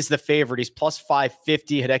is the favorite. He's plus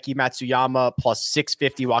 550. Hideki Matsuyama plus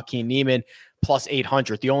 650. Joaquin Niemann plus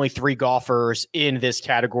 800. The only 3 golfers in this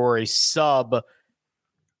category sub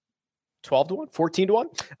 12-1,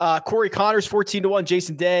 14-1. Corey Connors 14-1.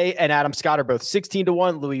 Jason Day and Adam Scott are both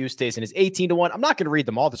 16-1. Louis Oosthuizen is 18-1. I'm not going to read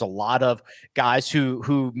them all. There's a lot of guys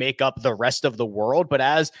who make up the rest of the world. But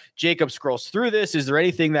as Jacob scrolls through this, is there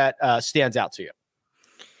anything that stands out to you?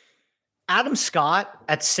 Adam Scott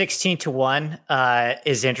at 16-1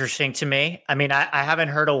 is interesting to me. I mean, I haven't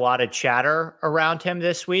heard a lot of chatter around him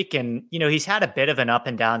this week, and he's had a bit of an up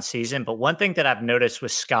and down season. But one thing that I've noticed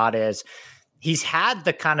with Scott is he's had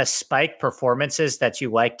the kind of spike performances that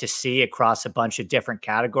you like to see across a bunch of different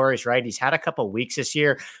categories, right? He's had a couple of weeks this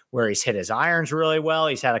year where he's hit his irons really well.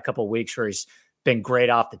 He's had a couple of weeks where he's been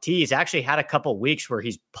great off the tee. He's actually had a couple of weeks where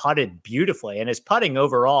he's putted beautifully, and his putting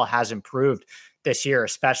overall has improved this year,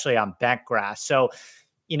 especially on bent grass. So,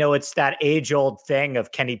 it's that age-old thing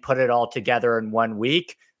of, can he put it all together in 1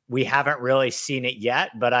 week? We haven't really seen it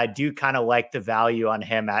yet, but I do kind of like the value on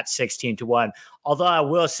him at 16-1. Although I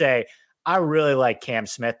will say, I really like Cam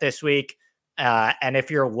Smith this week. And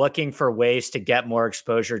if you're looking for ways to get more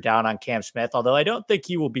exposure down on Cam Smith, although I don't think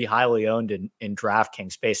he will be highly owned in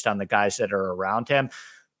DraftKings based on the guys that are around him,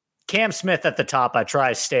 Cam Smith at the top, I try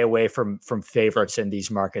to stay away from favorites in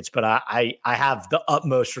these markets, but I have the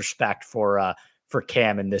utmost respect for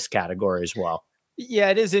Cam in this category as well. Yeah,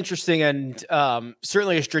 it is interesting, and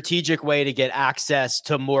certainly a strategic way to get access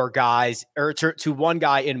to more guys, or to one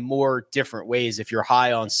guy in more different ways. If you're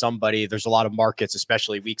high on somebody, there's a lot of markets,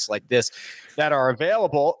 especially weeks like this, that are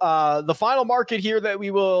available. The final market here that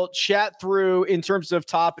we will chat through in terms of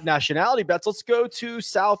top nationality bets, let's go to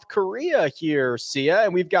South Korea here, Sia,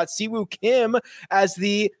 and we've got Siwoo Kim as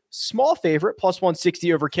the small favorite, plus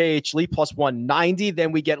 160 over KH Lee, plus 190.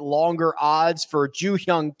 Then we get longer odds for Ju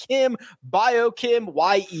Hyung Kim, Bio Kim,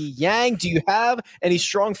 YE Yang. Do you have any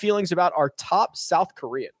strong feelings about our top South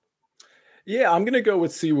Korean? Yeah, I'm going to go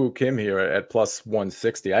with Siwoo Kim here at plus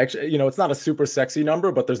 160. Actually, it's not a super sexy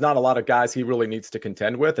number, but there's not a lot of guys he really needs to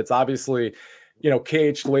contend with. It's obviously,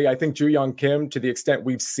 KH Lee. I think Ju Hyung Kim, to the extent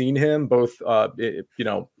we've seen him both,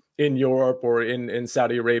 in Europe or in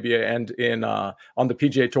Saudi Arabia and in on the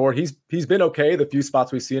PGA Tour, he's been okay. The few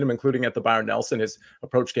spots we've seen him, including at the Byron Nelson, his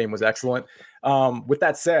approach game was excellent. With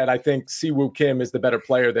that said, I think Siwoo Kim is the better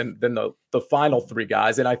player than the final 3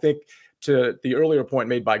 guys, and I think, to the earlier point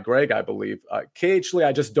made by Greg, I believe, KH Lee,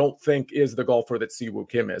 I just don't think is the golfer that Siwoo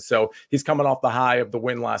Kim is. So he's coming off the high of the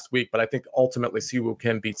win last week, but I think ultimately Siwoo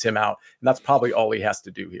Kim beats him out, and that's probably all he has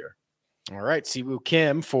to do here. All right, Siwoo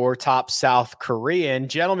Kim for top South Korean.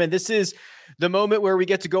 Gentlemen, this is the moment where we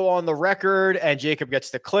get to go on the record and Jacob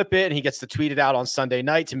gets to clip it and he gets to tweet it out on Sunday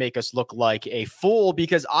night to make us look like a fool,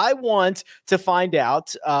 because I want to find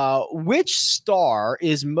out which star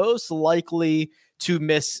is most likely to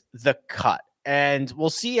miss the cut. And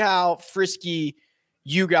we'll see how frisky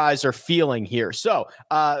you guys are feeling here. So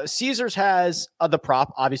Caesars has the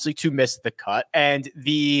prop, obviously, to miss the cut, and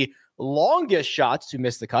the longest shots to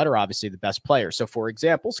miss the cut are obviously the best players. So, for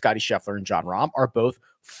example, Scotty Scheffler and John Rahm are both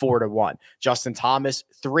 4-1. Justin Thomas,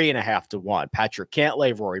 3.5-1. Patrick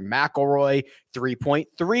Cantlay, Rory McIlroy,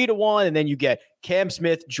 3.3-1. And then you get Cam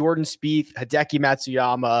Smith, Jordan Spieth, Hideki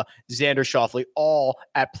Matsuyama, Xander Schauffele, all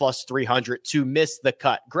at plus 300 to miss the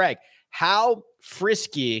cut. Greg, how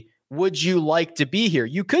frisky would you like to be here?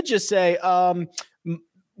 You could just say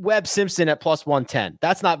Webb Simpson at plus 110.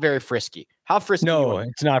 That's not very frisky. How frisky? No,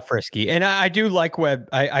 it's not frisky. And I do like Webb.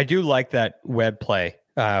 I do like that Webb play,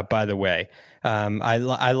 by the way.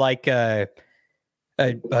 I like a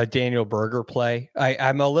Daniel Berger play.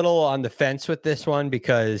 I'm a little on the fence with this one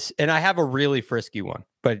because, and I have a really frisky one,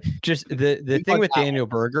 but just the thing with Daniel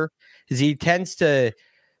Berger is he tends to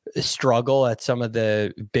struggle at some of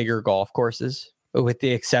the bigger golf courses. With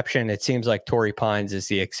the exception, it seems like Torrey Pines is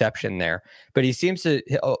the exception there, but he seems to,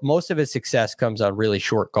 most of his success comes on really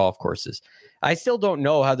short golf courses. I still don't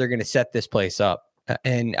know how they're going to set this place up.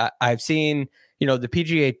 And I've seen, the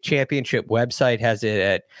PGA Championship website has it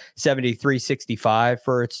at 73.65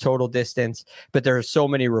 for its total distance, but there are so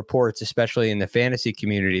many reports, especially in the fantasy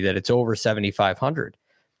community, that it's over 7,500.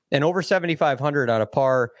 And over 7,500 on a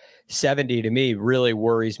par 70 to me really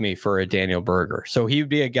worries me for a Daniel Berger. So he would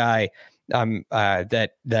be a guy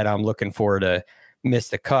that I'm looking for to miss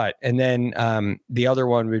the cut. And then the other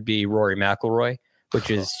one would be Rory McIlroy, which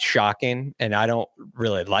is shocking. And I don't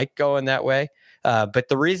really like going that way. But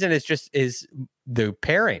the reason is the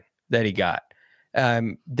pairing that he got.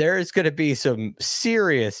 There is going to be some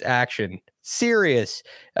serious action, serious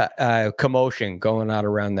commotion going on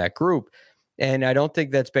around that group. And I don't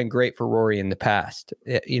think that's been great for Rory in the past.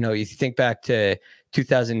 You think back to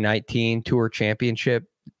 2019 Tour Championship,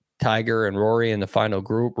 Tiger and Rory in the final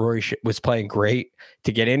group. Rory was playing great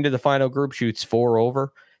to get into the final group, shoots 4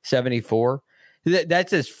 over 74.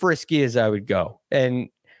 That's as frisky as I would go. And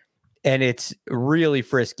it's really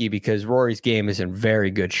frisky because Rory's game is in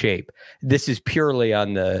very good shape. This is purely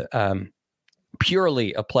on the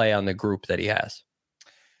purely a play on the group that he has.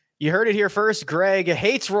 You heard it here first. Greg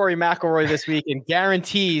hates Rory McIlroy this week and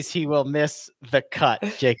guarantees he will miss the cut.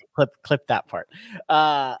 Jake, clip that part.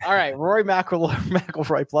 All right, Rory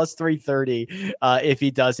McIlroy plus 330 if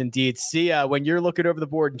he does indeed. See, when you're looking over the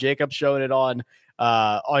board and Jacob's showing it on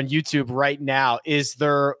YouTube right now, is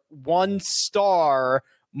there one star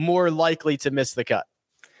more likely to miss the cut?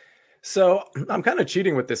 So I'm kind of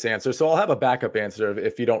cheating with this answer. So I'll have a backup answer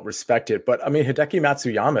if you don't respect it. But I mean, Hideki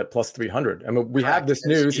Matsuyama at plus 300. I mean, we have this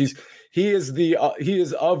news. He is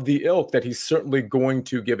of the ilk that he's certainly going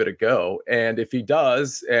to give it a go. And if he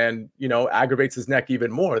does, and aggravates his neck even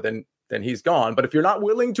more, then he's gone. But if you're not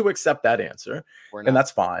willing to accept that answer, then that's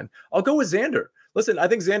fine. I'll go with Xander. Listen, I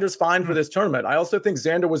think Xander's fine for this tournament. I also think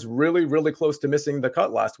Xander was really, really close to missing the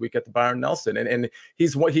cut last week at the Byron Nelson, and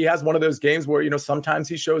he has one of those games where sometimes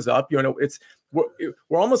he shows up. We're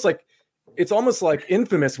almost like it's almost like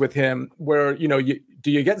infamous with him, where do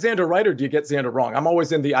you get Xander right or do you get Xander wrong? I'm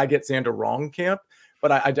always in the I get Xander wrong camp,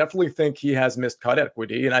 but I definitely think he has missed cut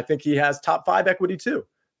equity, and I think he has top 5 equity too.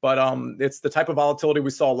 But it's the type of volatility we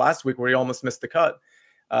saw last week where he almost missed the cut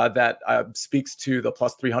that speaks to the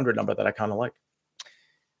plus 300 number that I kind of like.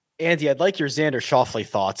 Andy, I'd like your Xander Schauffele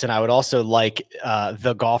thoughts, and I would also like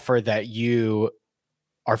the golfer that you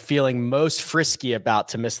are feeling most frisky about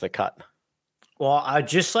to miss the cut. Well, I'd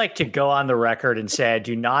just like to go on the record and say I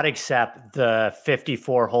do not accept the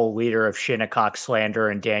 54-hole leader of Shinnecock slander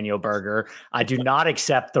and Daniel Berger. I do not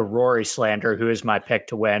accept the Rory slander, who is my pick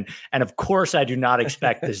to win. And of course, I do not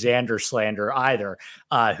expect the Xander slander either,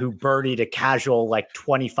 who birdied a casual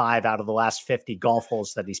 25 out of the last 50 golf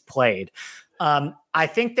holes that he's played. I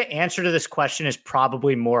think the answer to this question is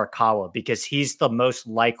probably Morikawa, because he's the most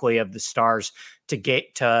likely of the stars to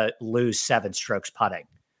get to lose 7 strokes putting.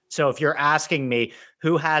 So if you're asking me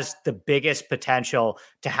who has the biggest potential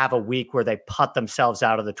to have a week where they putt themselves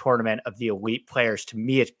out of the tournament of the elite players, to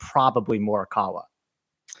me, it's probably Morikawa.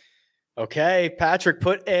 Okay, Patrick,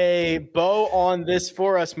 put a bow on this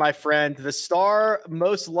for us, my friend. The star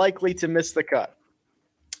most likely to miss the cut.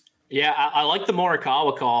 Yeah, I like the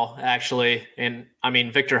Morikawa call, actually. And I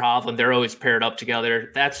mean, Victor Hovland, they're always paired up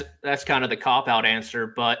together. That's kind of the cop-out answer.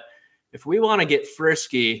 But if we want to get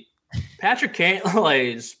frisky, Patrick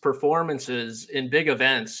Cantlay's performances in big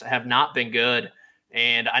events have not been good.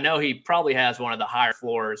 And I know he probably has one of the higher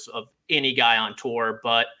floors of any guy on tour.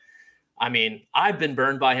 But, I mean, I've been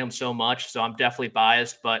burned by him so much, so I'm definitely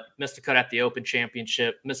biased. But missed a cut at the Open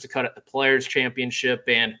Championship, missed a cut at the Players Championship,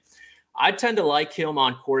 and I tend to like him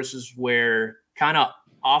on courses where kind of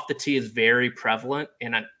off the tee is very prevalent.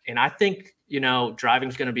 And I think, driving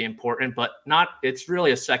is going to be important, but it's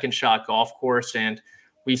really a second shot golf course. And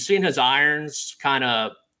we've seen his irons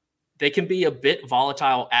they can be a bit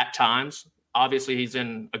volatile at times. Obviously, he's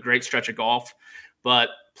in a great stretch of golf, but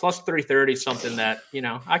plus 330 is something that,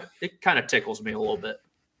 it kind of tickles me a little bit.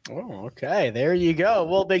 Oh, okay. There you go.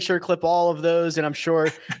 We'll make sure to clip all of those, and I'm sure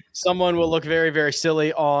someone will look very, very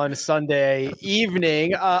silly on Sunday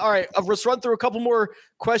evening. All right, let's run through a couple more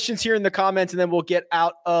questions here in the comments, and then we'll get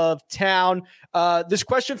out of town. This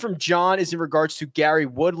question from John is in regards to Gary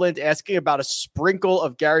Woodland, asking about a sprinkle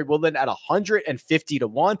of Gary Woodland at 150 to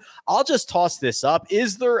 1. I'll just toss this up.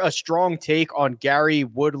 Is there a strong take on Gary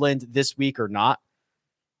Woodland this week or not?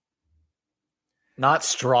 Not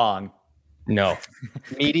strong. No.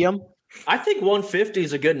 Medium? I think 150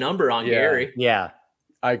 is a good number on Gary. Yeah.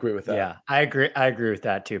 I agree with that. Yeah, I agree with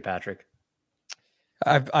that too, Patrick.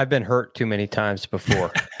 I've been hurt too many times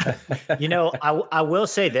before. I will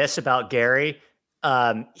say this about Gary.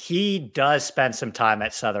 He does spend some time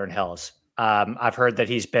at Southern Hills. I've heard that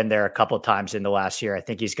he's been there a couple of times in the last year. I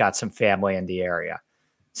think he's got some family in the area.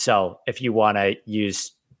 So if you want to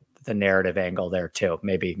use the narrative angle there too,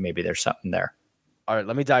 maybe there's something there. All right,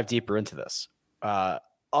 let me dive deeper into this.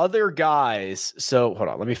 Other guys. So hold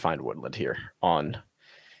on, let me find Woodland here on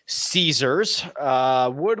Caesars.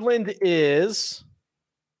 Woodland is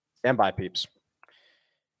stand by, peeps.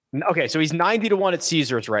 Okay, so he's 90 to 1 at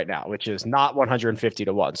Caesars right now, which is not 150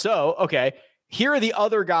 to 1. So, okay, here are the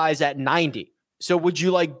other guys at 90. So would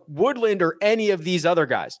you like Woodland or any of these other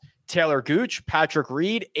guys? Taylor Gooch, Patrick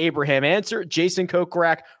Reed, Abraham Answer, Jason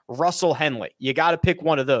Kokrak, Russell Henley. You got to pick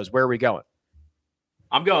one of those. Where are we going?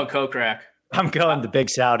 I'm going Kokrak. I'm going the big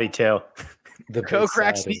Saudi too. The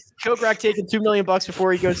Kokrak taking $2 million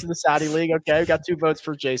before he goes to the Saudi League. Okay, we got 2 votes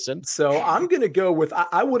for Jason. So I'm going to go with,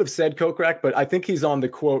 I would have said Kokrak, but I think he's on the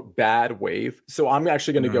quote bad wave. So I'm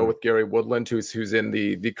actually going to go with Gary Woodland, who's in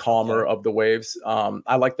the calmer of the waves.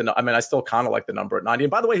 I still kind of like the number at 90.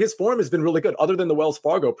 And by the way, his form has been really good. Other than the Wells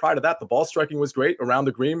Fargo, prior to that, the ball striking was great. Around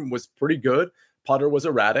the green was pretty good. Putter was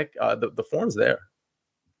erratic. The form's there.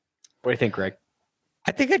 What do you think, Greg?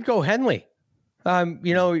 I think I'd go Henley.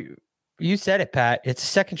 You said it, Pat. It's a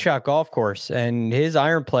second shot golf course, and his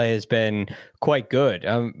iron play has been quite good.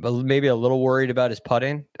 Maybe a little worried about his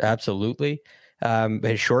putting. Absolutely.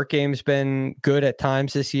 His short game's been good at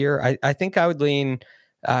times this year. I think I would lead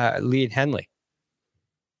Henley.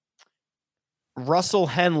 Russell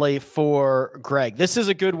Henley for Greg. This is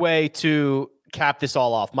a good way to cap this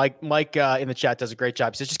all off. Mike in the chat does a great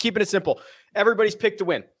job. So just keeping it simple. Everybody's picked to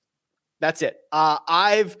win. That's it.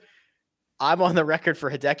 I'm on the record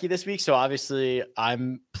for Hideki this week, so obviously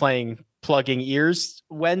I'm plugging ears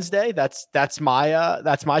Wednesday. That's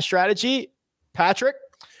my strategy. Patrick,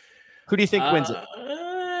 who do you think wins it?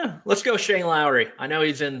 Let's go Shane Lowry. I know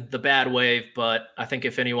he's in the bad wave, but I think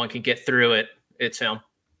if anyone can get through it, it's him.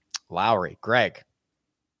 Lowry. Greg.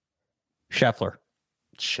 Scheffler.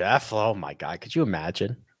 Oh my God. Could you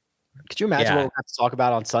imagine what we'll have to talk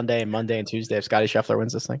about on Sunday and Monday and Tuesday if Scotty Scheffler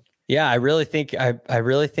wins this thing? Yeah, I really think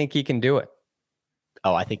he can do it.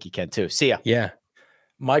 Oh, I think he can too. See ya. Yeah.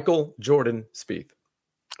 Michael Jordan Spieth.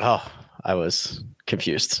 Oh, I was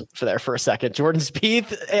confused for a second. Jordan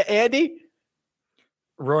Spieth, Andy?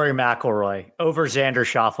 Rory McIlroy over Xander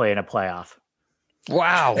Schauffele in a playoff.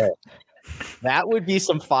 Wow. That would be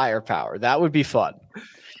some firepower. That would be fun.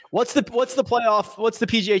 What's the playoff? What's the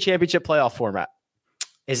PGA Championship playoff format?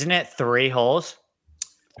 Isn't it 3 holes?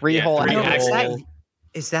 3 hole.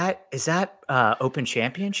 Is that Open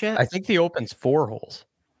Championship? I think the Open's 4 holes.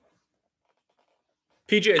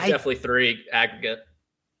 PGA is definitely 3 aggregate.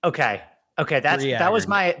 Okay. That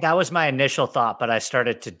was my initial thought, but I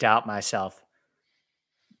started to doubt myself.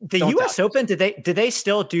 The US Open, did they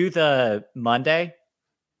still do the Monday?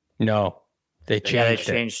 No. They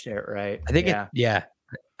changed it, right? I think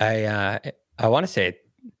I want to say it.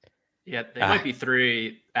 Yeah, they might be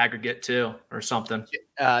 3 aggregate too or something.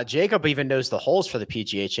 Jacob even knows the holes for the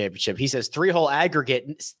PGA Championship. He says 3-hole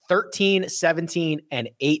aggregate, 13, 17, and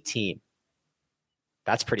 18.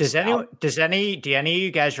 That's pretty stout. Do any of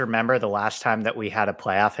you guys remember the last time that we had a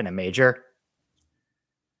playoff in a major?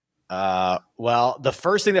 Well, the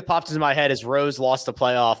first thing that popped into my head is Rose lost the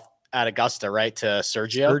playoff at Augusta, right, to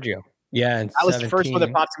Sergio. Yeah, and that was the first one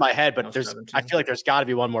that popped in my head, but I feel like there's got to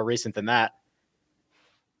be one more recent than that.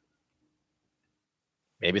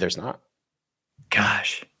 Maybe there's not.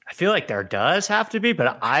 Gosh, I feel like there does have to be,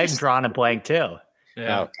 but I'm drawing a blank too.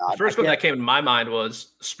 Yeah. The first one that came to my mind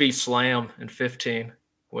was Spieth Slam in 15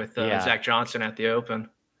 with Zach Johnson at the Open.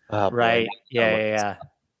 Right. Yeah.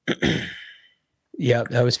 Yeah,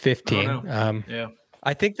 that was 15.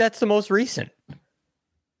 I think that's the most recent.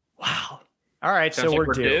 Wow. All right, so we're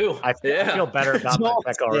due. I feel better about my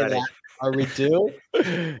pick already. Are we due?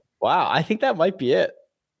 Wow, I think that might be it.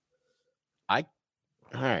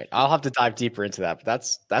 All right. I'll have to dive deeper into that, but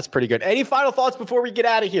that's pretty good. Any final thoughts before we get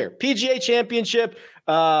out of here? PGA Championship,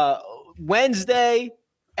 Wednesday,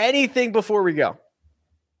 anything before we go?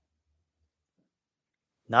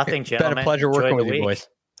 Nothing, gentlemen. Been a pleasure working with you, boys.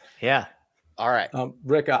 Yeah. All right.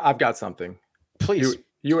 Rick, I've got something. Please.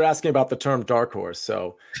 You were asking about the term dark horse.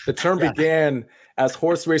 So the term began as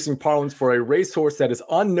horse racing parlance for a racehorse that is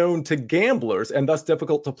unknown to gamblers and thus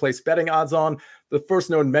difficult to place betting odds on. The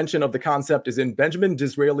first known mention of the concept is in Benjamin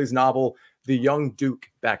Disraeli's novel, The Young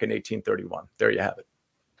Duke, back in 1831. There you have it.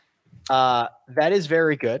 That is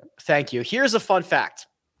very good. Thank you. Here's a fun fact.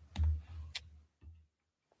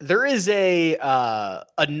 There is a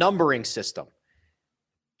numbering system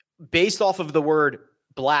based off of the word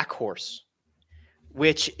black horse,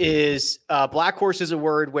 which is black horse is a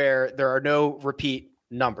word where there are no repeat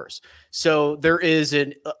numbers. So there is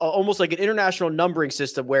almost like an international numbering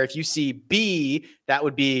system where if you see B, that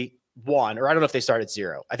would be 1, or I don't know if they start at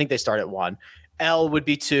 0. I think they start at 1. L would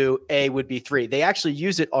be 2, A would be 3. They actually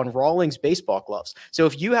use it on Rawlings baseball gloves. So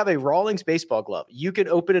if you have a Rawlings baseball glove, you can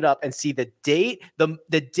open it up and see the date,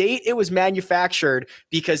 the date it was manufactured,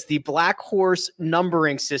 because the black horse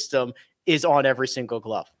numbering system is on every single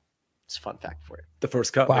glove. It's a fun fact for you. The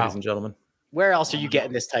first cut, ladies and gentlemen. Where else are you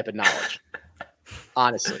getting this type of knowledge?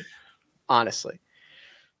 Honestly.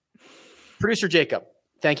 Producer Jacob,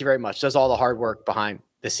 thank you very much. Does all the hard work behind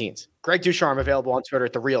the scenes. Greg Ducharme available on Twitter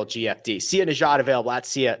at TheRealGFD. Sia Najad available at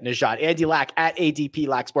Sia Najad. Andy Lack at ADP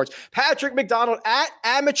Lack Sports. Patrick McDonald at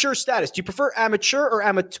Amateur Status. Do you prefer amateur or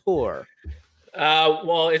amateur?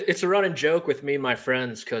 Well, it's a running joke with me and my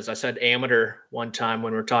friends because I said amateur one time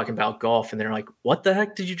when we were talking about golf, and they're like, "What the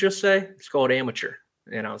heck did you just say?" It's called amateur,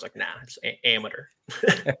 and I was like, "Nah, it's amateur."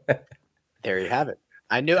 There you have it.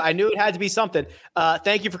 I knew it had to be something.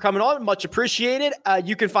 Thank you for coming on. Much appreciated.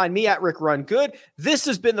 You can find me at Rick Run Good. This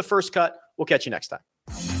has been The First Cut. We'll catch you next time.